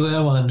 Oh, Jimmy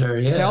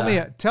Whalewander,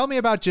 yeah. Tell me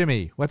about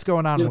Jimmy. What's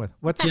going on with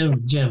what's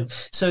Jim?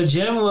 So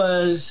Jim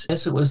was, I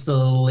guess it was the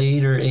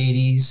later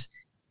 80s.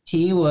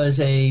 He was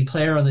a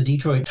player on the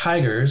Detroit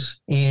Tigers,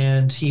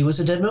 and he was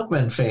a Dead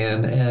Milkmen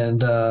fan.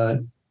 And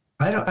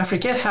I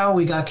forget how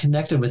we got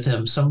connected with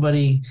him.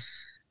 Somebody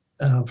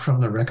from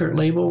the record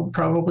label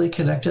probably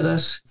connected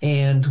us,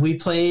 and we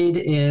played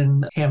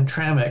in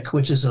Hamtramck,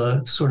 which is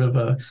a sort of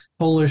a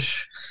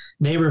Polish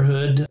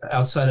neighborhood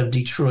outside of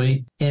Detroit.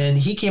 And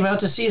he came out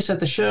to see us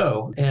at the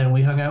show, and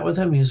we hung out with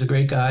him. He was a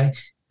great guy.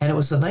 And it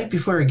was the night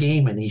before a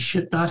game, and he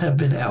should not have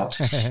been out.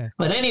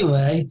 But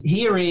anyway,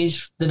 he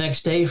arranged the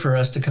next day for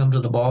us to come to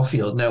the ball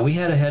field. Now, we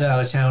had to head out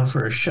of town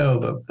for a show,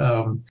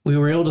 but we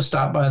were able to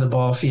stop by the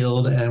ball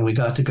field, and we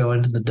got to go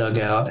into the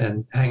dugout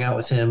and hang out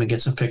with him and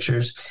get some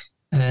pictures.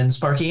 And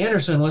Sparky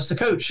Anderson was the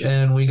coach,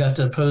 and we got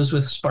to pose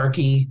with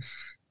Sparky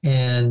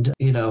and,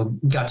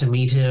 got to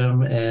meet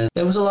him, and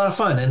it was a lot of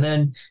fun. And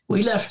then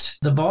we left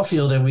the ball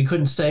field and we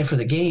couldn't stay for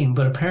the game,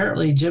 but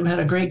apparently Jim had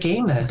a great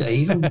game that day,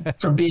 even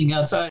from being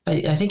outside.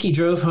 I think he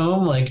drove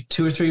home like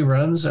 2 or 3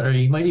 runs, or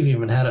he might have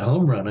even had a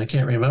home run. I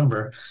can't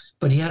remember,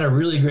 but he had a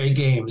really great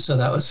game. So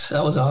that was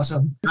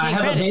awesome. I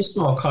have a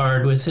baseball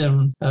card with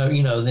him.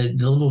 The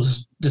little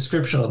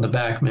description on the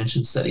back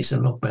mentions that he's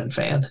a Milkmen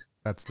fan.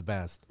 That's the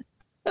best.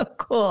 Oh,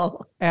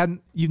 cool. And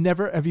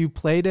have you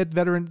played at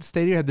Veterans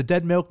Stadium? Have the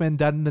Dead Milkmen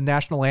done the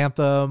national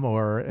anthem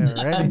or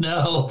anything?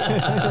 No,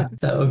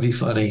 that would be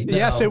funny. No,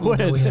 yes, it would.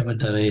 No, we haven't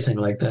done anything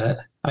like that.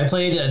 I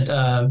played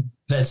at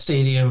Vet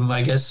Stadium,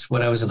 I guess,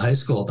 when I was in high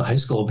school, the high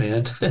school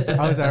band.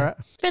 Oh, is that right?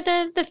 For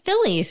the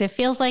Phillies, it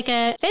feels like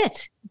a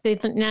fit. The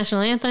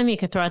national anthem, you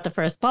could throw out the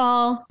first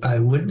ball. I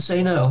wouldn't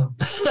say no.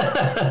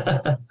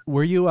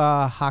 Were you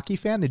a hockey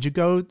fan? Did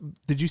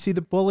you see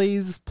the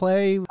Bullies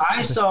play?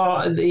 I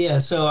saw,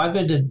 so I've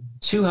been to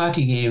 2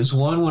 hockey games.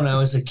 One when I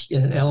was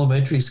an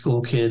elementary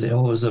school kid, it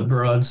was the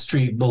Broad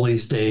Street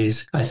Bullies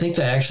days. I think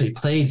they actually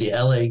played the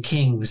LA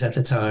Kings at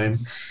the time.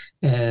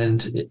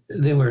 And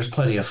there was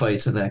plenty of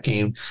fights in that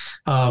game.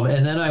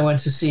 And then I went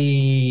to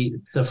see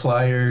the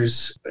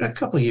Flyers a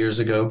couple of years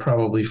ago,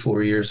 probably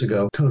 4 years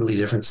ago. Totally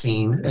different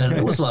scene. And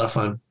it was a lot of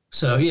fun.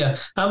 So, yeah,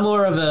 I'm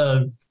more of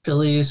a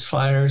Phillies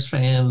Flyers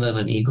fan than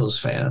an Eagles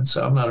fan.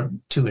 So I'm not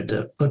too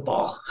into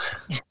football.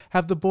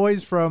 Have the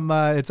boys from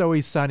It's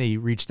Always Sunny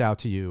reached out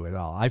to you at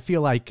all? I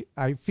feel like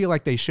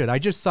they should. I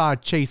just saw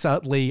Chase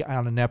Utley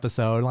on an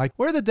episode. Like,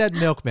 we're the Dead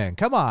Milkmen.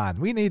 Come on,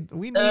 we need.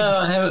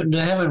 No, they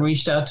haven't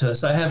reached out to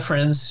us. I have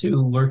friends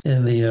who work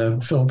in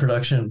the film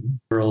production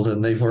world,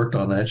 and they've worked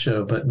on that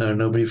show. But no,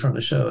 nobody from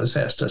the show has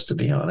asked us to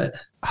be on it.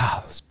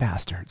 Oh, those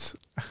bastards!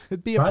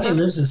 Ronnie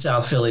lives in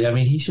South Philly. I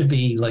mean, he should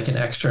be like an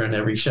extra in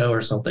every show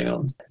or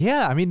something.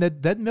 Yeah, I mean, the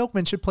Dead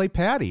Milkmen should play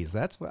patties.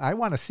 That's what I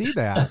want to see.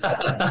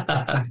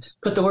 That.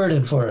 Put the word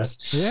in for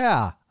us.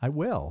 Yeah, I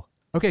will.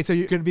 Okay, so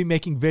you're going to be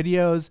making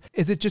videos.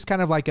 Is it just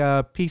kind of like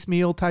a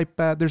piecemeal type?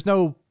 There's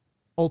no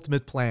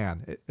ultimate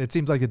plan. It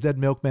seems like the Dead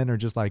Milkmen are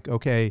just like,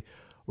 okay,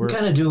 we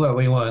kind of do what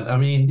we want. I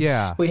mean,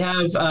 yeah, we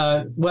have,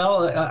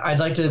 I'd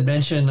like to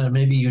mention,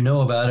 maybe you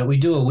know about it. We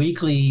do a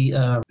weekly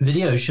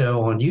video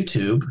show on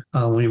YouTube.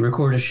 We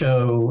record a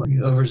show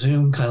over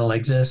Zoom, kind of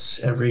like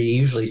this,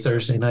 usually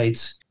Thursday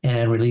nights,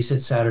 and release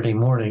it Saturday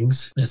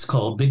mornings. It's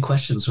called Big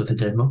Questions with the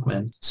Dead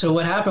Milkmen. So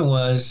what happened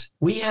was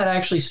we had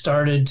actually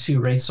started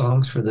to write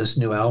songs for this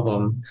new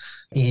album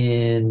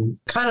in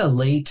kind of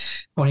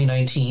late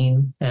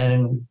 2019,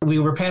 and we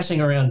were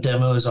passing around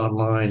demos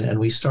online, and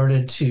we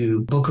started to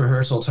book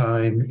rehearsal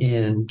time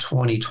in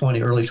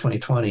 2020, early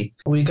 2020.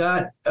 We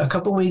got a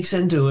couple weeks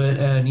into it,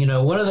 and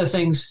one of the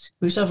things,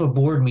 we used to have a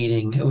board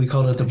meeting. We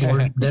called it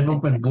the Dead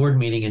Milkmen board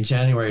meeting in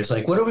January. It's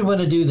like, what do we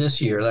want to do this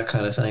year? That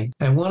kind of thing.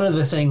 And one of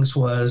the things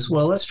was,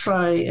 well, let's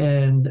try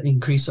and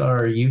increase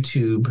our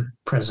YouTube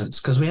presence,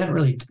 because we had a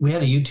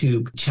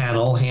YouTube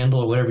channel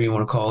handle or whatever you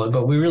want to call it,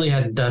 but we really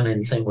hadn't done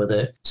anything with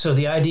it. So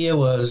the idea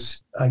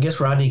was, I guess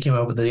Rodney came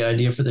up with the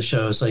idea for the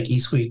show. It's like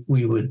each week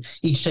we would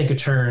each take a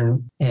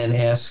turn and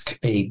ask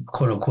a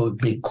quote unquote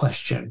big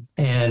question.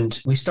 And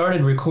we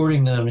started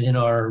recording them in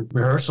our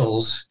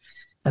rehearsals,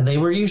 and they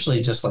were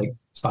usually just like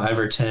 5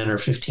 or 10 or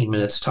 15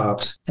 minutes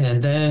tops.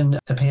 And then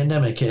the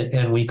pandemic hit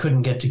and we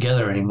couldn't get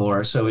together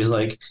anymore. So he's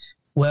like,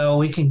 well,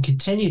 we can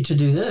continue to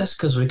do this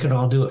because we can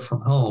all do it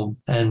from home.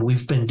 And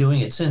we've been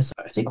doing it since.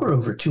 I think we're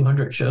over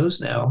 200 shows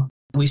now.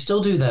 We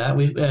still do that.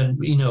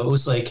 It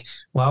was like,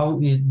 well,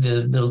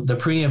 the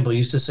preamble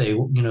used to say,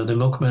 the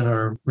Milkmen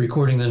are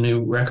recording the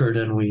new record,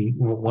 and we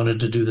wanted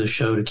to do this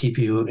show to keep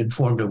you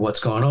informed of what's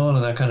going on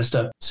and that kind of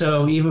stuff.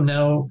 So even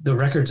now the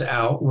record's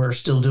out, we're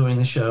still doing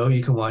the show.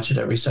 You can watch it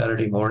every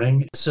Saturday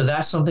morning. So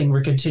that's something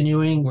we're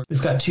continuing.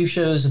 We've got 2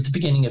 shows at the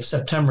beginning of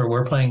September.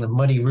 We're playing the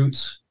Muddy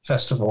Roots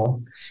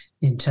Festival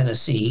in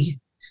Tennessee.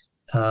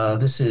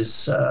 This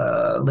is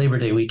Labor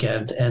Day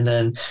weekend. And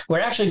then we're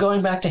actually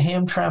going back to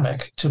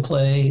Hamtramck to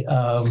play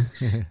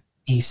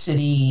the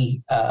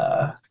city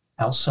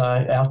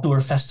outdoor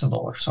festival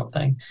or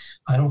something.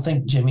 I don't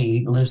think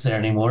Jimmy lives there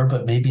anymore,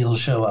 but maybe he'll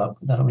show up.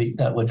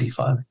 That would be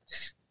fun.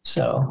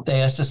 So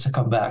they asked us to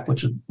come back,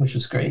 which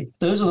is great.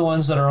 Those are the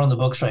ones that are on the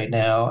books right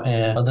now.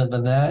 And other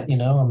than that,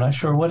 I'm not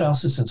sure what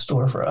else is in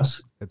store for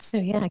us. So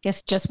yeah, I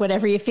guess just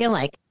whatever you feel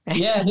like.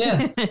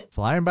 Yeah.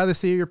 Flying by the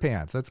seat of your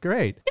pants. That's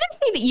great. Did I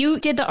say that you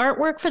did the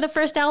artwork for the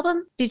first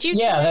album? Did you?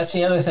 Yeah, that's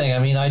the other thing. I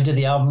mean, I did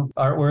the album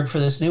artwork for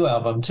this new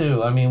album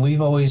too. I mean,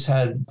 we've always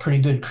had pretty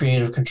good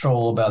creative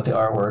control about the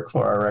artwork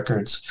for our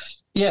records.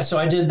 Yeah, so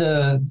I did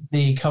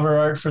the cover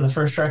art for the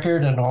first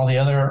record and all the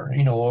other,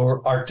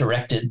 or art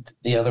directed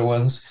the other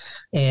ones.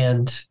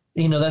 And,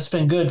 that's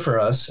been good for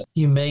us.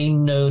 You may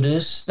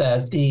notice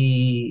that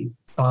the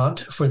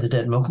font for the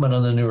Dead Milkmen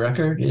on the new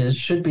record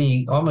should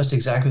be almost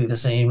exactly the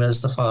same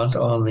as the font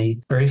on the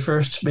very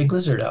first Big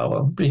Lizard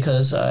album,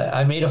 because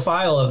I made a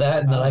file of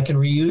that and that I can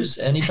reuse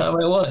anytime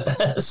I want.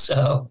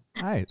 So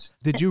nice.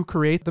 Did you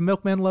create the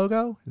Milkmen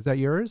logo? Is that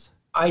yours?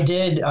 I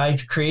did. I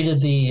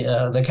created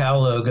the cow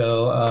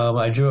logo.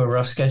 I drew a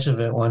rough sketch of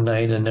it one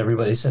night, and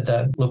everybody said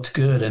that looked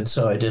good. And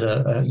so I did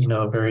a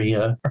very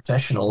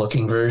professional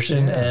looking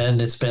version,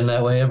 and it's been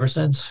that way ever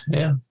since.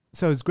 Yeah.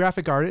 So is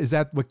graphic art, is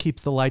that what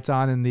keeps the lights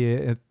on in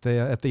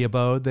at the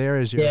abode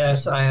there?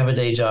 Yes, I have a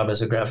day job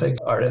as a graphic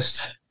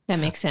artist. That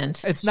makes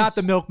sense. It's not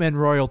the Milkmen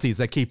royalties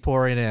that keep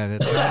pouring in.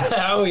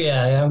 Oh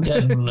yeah, I'm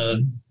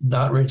getting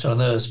not rich on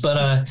those,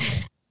 but.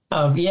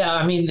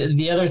 I mean,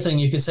 the other thing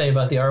you could say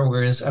about the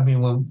artwork is, I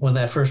mean, when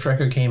that first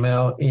record came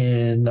out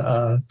in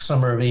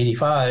summer of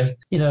 '85,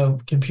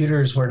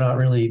 computers were not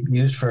really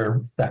used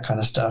for that kind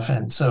of stuff.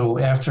 And so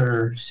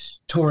after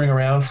touring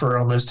around for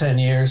almost 10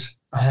 years,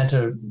 I had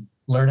to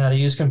learn how to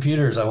use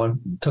computers. I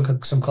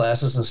took some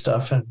classes and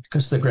stuff, and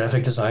because the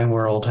graphic design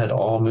world had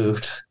all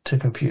moved to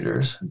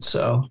computers. And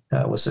so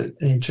that was an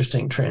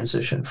interesting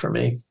transition for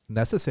me.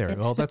 Necessary.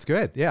 Well, that's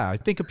good. Yeah, I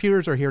think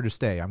computers are here to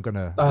stay. I'm going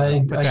to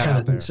I kind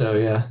of think so,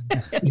 yeah.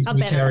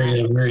 we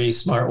carry a very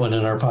smart one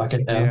in our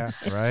pocket now. Yeah,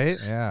 right?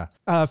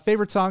 Yeah.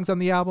 Favorite songs on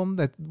the album?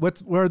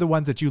 What are the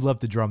ones that you love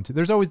to drum to?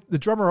 The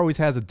drummer always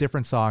has a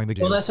different song.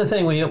 Well, that's the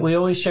thing. We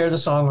always share the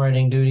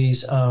songwriting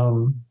duties.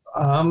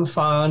 I'm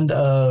fond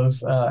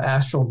of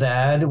Astral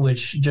Dad,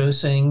 which Joe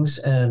sings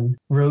and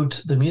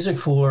wrote the music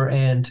for,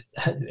 and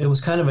it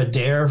was kind of a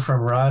dare from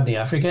Rodney.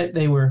 I forget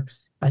they were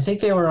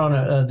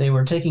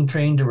taking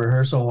train to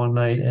rehearsal one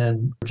night,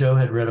 and Joe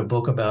had read a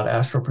book about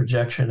astral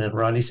projection, and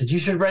Rodney said, "You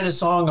should write a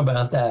song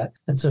about that."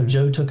 And so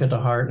Joe took it to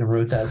heart and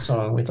wrote that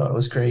song. We thought it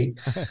was great.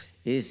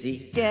 Is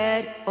he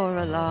dead or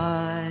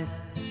alive?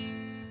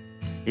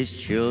 His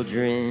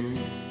children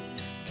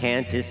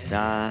can't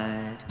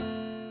decide.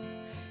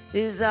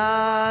 His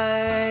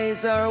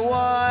eyes are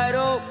wide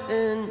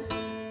open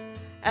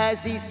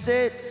as he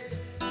sits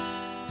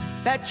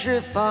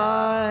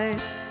petrified,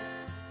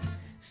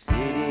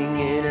 sitting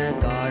in a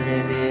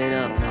garden in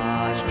a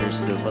posture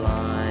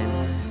sublime,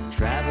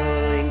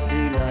 traveling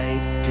through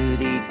light to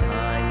the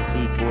times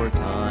before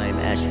time,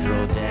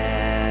 astral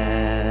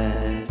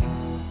dad.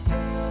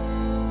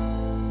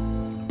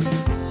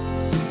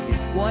 His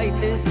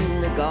wife is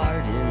in the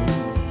garden,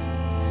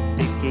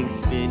 picking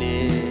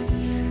spinach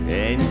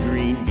and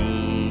green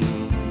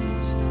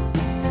beans.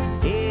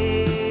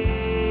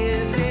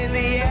 He's in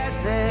the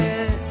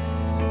ether,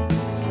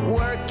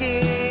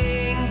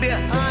 working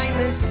behind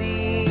the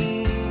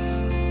scenes,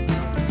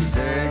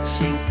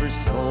 searching for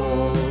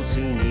souls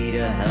who need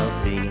a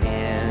helping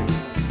hand.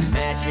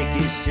 Magic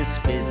is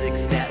just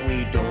physics that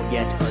we don't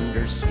yet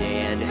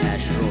understand.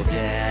 Astral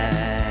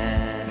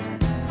Dad.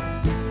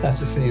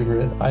 That's a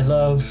favorite. I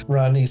love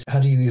Rodney's "How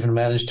Do You Even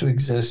Manage to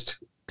Exist?"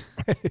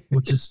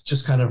 which is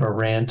just kind of a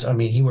rant. I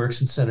mean, he works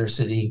in Center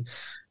City,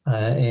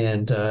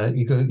 and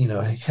he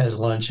has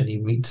lunch, and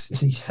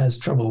he has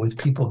trouble with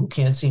people who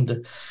can't seem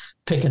to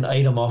pick an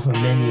item off a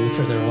menu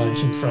for their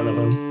lunch in front of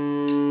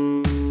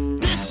him.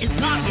 This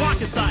is not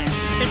rocket science.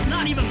 It's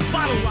not even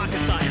bottle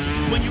rocket science.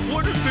 When you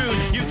order food,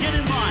 you get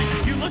in line,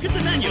 you look at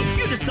the menu,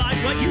 you decide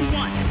what you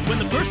want. When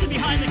the person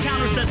behind the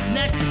counter says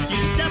next, you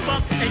step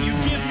up and you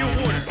give your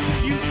order.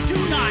 You do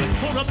not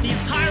hold up the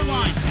entire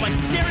line by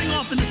staring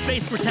off into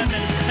space for 10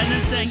 minutes and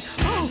then saying,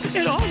 "Oh,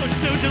 it all looks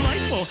so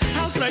delightful.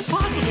 How could I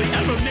possibly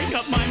ever make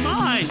up my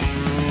mind?"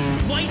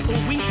 White or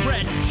wheat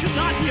bread should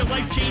not be a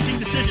life-changing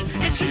decision.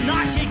 It should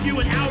not take you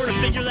an hour to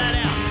figure that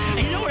out.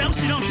 And you know what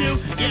else you don't do?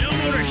 You don't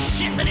order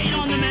shit that ain't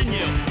on the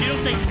menu. You don't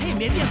say, "Hey,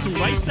 maybe you have some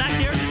rice back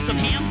there, some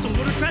ham, some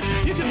watercress.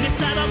 You can mix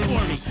that up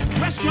for me."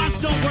 Restaurants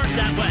don't work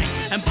that way.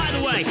 And by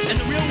the way, in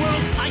the real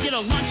world, I get a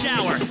lunch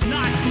hour,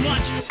 not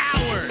lunch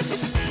hours.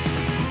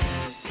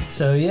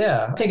 So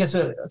yeah, I think it's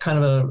a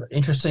kind of an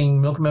interesting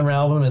Milkmen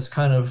album. It's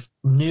kind of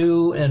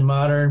new and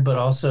modern, but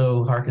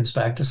also harkens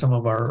back to some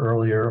of our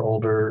earlier,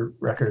 older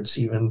records,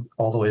 even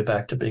all the way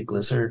back to Big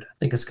Lizard. I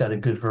think it's got a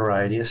good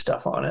variety of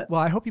stuff on it.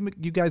 Well, I hope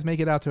you guys make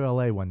it out to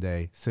LA one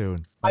day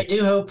soon. I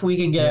do hope we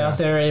can get out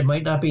there. It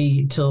might not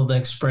be till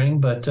next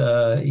spring, but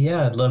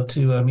I'd love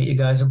to meet you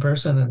guys in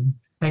person and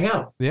hang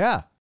out.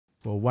 Yeah.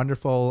 Well,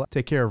 wonderful.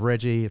 Take care of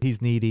Reggie.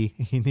 He's needy.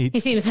 He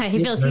seems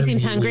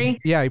hungry.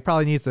 Yeah, he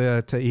probably needs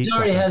to eat. He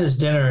already had his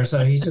dinner,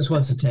 so he just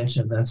wants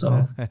attention. That's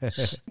all.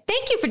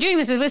 Thank you for doing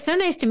this. It was so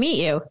nice to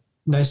meet you.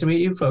 Nice to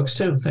meet you folks,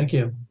 too. Thank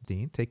you.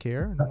 Dean, take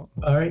care.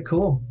 All right,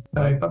 cool.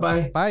 All right,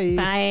 bye-bye. Bye.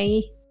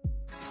 Bye.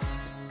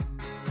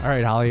 All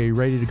right, Holly, are you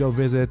ready to go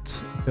visit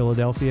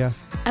Philadelphia?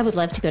 I would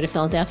love to go to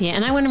Philadelphia,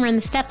 and I want to run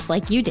the steps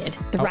like you did,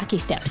 the Rocky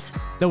Steps.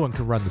 No one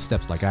can run the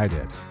steps like I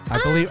did.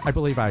 I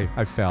believe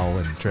I fell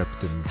and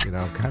tripped and,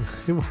 kind of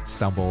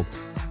stumbled.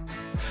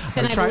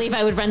 And I believe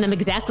I would run them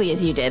exactly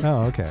as you did.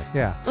 Oh, okay.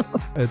 Yeah.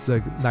 It's a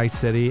nice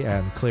city,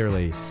 and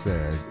clearly it's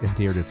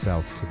endeared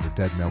itself to the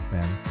Dead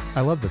Milkmen.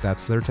 I love that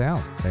that's their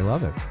town. They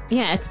love it.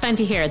 Yeah, it's fun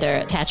to hear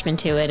their attachment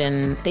to it,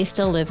 and they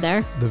still live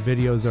there. The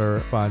videos are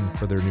fun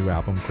for their new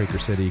album, Quaker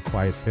City,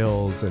 Quiet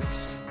Hills.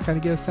 It's kind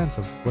of get a sense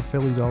of what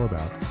Philly's all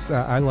about.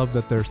 I love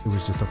that it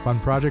was just a fun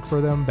project for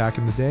them back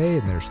in the day,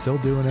 and they're still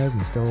doing it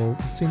and still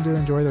seem to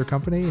enjoy their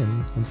company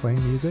and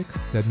playing music.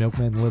 Dead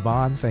Milkmen live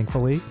on,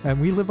 thankfully,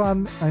 and we live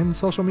on in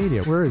social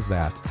media. Where is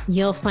that?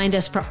 You'll find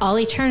us for all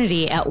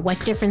eternity at What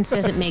Difference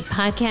Does It Make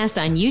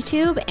podcast on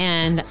YouTube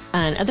and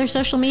on other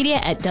social media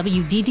at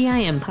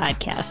WDDIM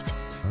podcast.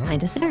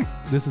 Find us there.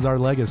 This is our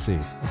legacy.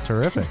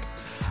 Terrific.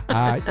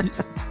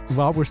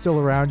 While we're still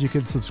around, you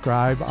can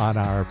subscribe on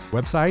our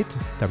website,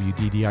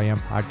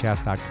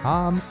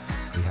 WDDIMpodcast.com.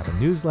 We have a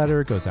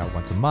newsletter. It goes out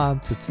once a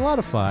month. It's a lot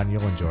of fun.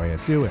 You'll enjoy it.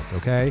 Do it,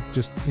 okay?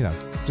 Just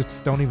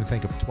don't even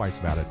think twice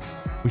about it.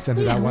 We send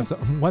it out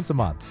once a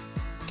month.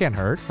 Can't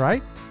hurt,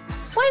 right?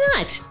 Why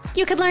not?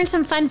 You could learn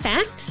some fun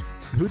facts.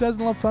 Who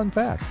doesn't love fun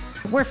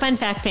facts? We're fun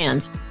fact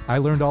fans. I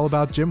learned all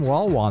about Jim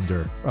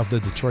Wallwander of the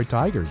Detroit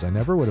Tigers. I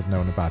never would have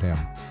known about him.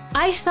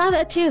 I saw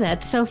that too.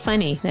 That's so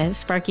funny. That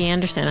Sparky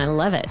Anderson. I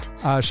love it.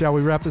 Shall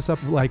we wrap this up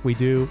like we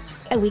do?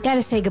 We got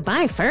to say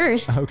goodbye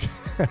first. Okay.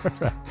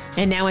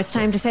 And now it's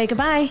time to say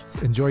goodbye.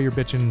 Enjoy your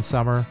bitchin'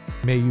 summer.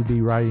 May you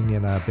be riding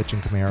in a bitchin'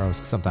 Camaro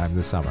sometime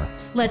this summer.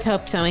 Let's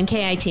hope so, in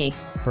KIT.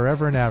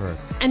 Forever and ever.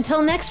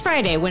 Until next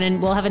Friday,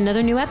 when we'll have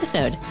another new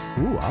episode.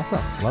 Ooh,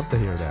 awesome. Love to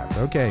hear that.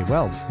 Okay,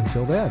 well,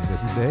 until then,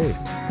 this is Dave.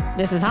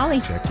 This is Holly.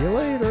 Check you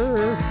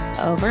later.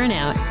 Over and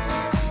out.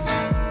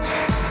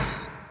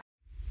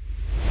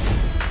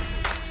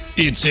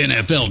 It's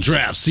NFL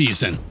draft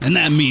season, and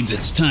that means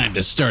it's time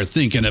to start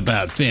thinking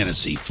about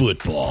fantasy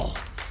football.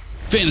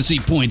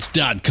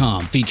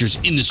 FantasyPoints.com features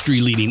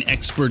industry-leading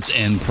experts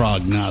and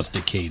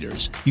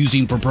prognosticators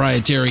using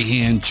proprietary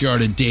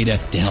hand-charted data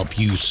to help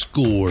you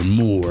score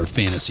more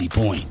fantasy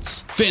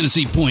points.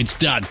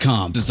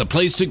 FantasyPoints.com is the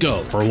place to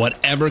go for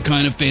whatever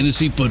kind of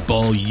fantasy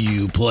football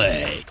you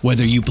play.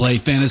 Whether you play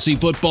fantasy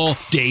football,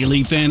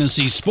 daily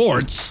fantasy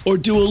sports, or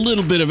do a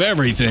little bit of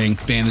everything,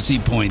 Fantasy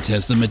Points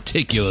has the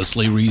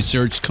meticulously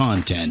researched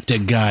content to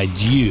guide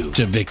you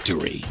to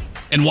victory.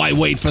 And why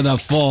wait for the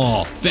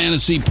fall?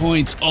 Fantasy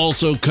Points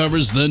also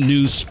covers the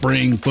new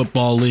spring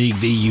football league,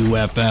 the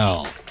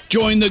UFL.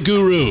 Join the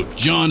guru,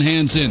 John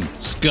Hansen,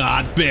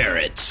 Scott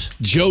Barrett,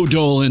 Joe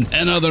Dolan,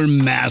 and other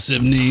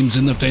massive names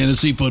in the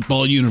fantasy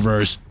football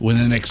universe with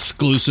an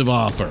exclusive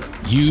offer.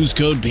 Use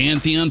code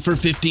Pantheon for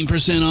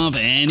 15% off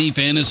any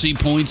Fantasy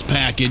Points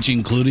package,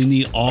 including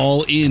the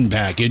all-in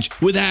package,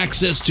 with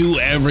access to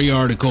every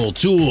article,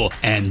 tool,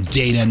 and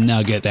data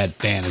nugget that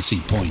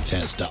Fantasy Points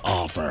has to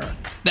offer.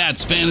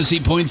 That's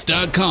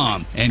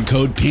FantasyPoints.com and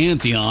code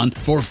Pantheon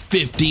for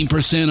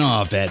 15%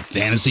 off at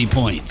Fantasy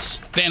Points.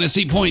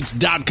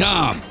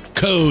 FantasyPoints.com,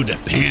 code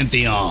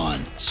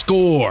Pantheon.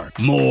 Score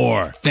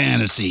more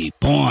fantasy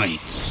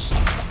points.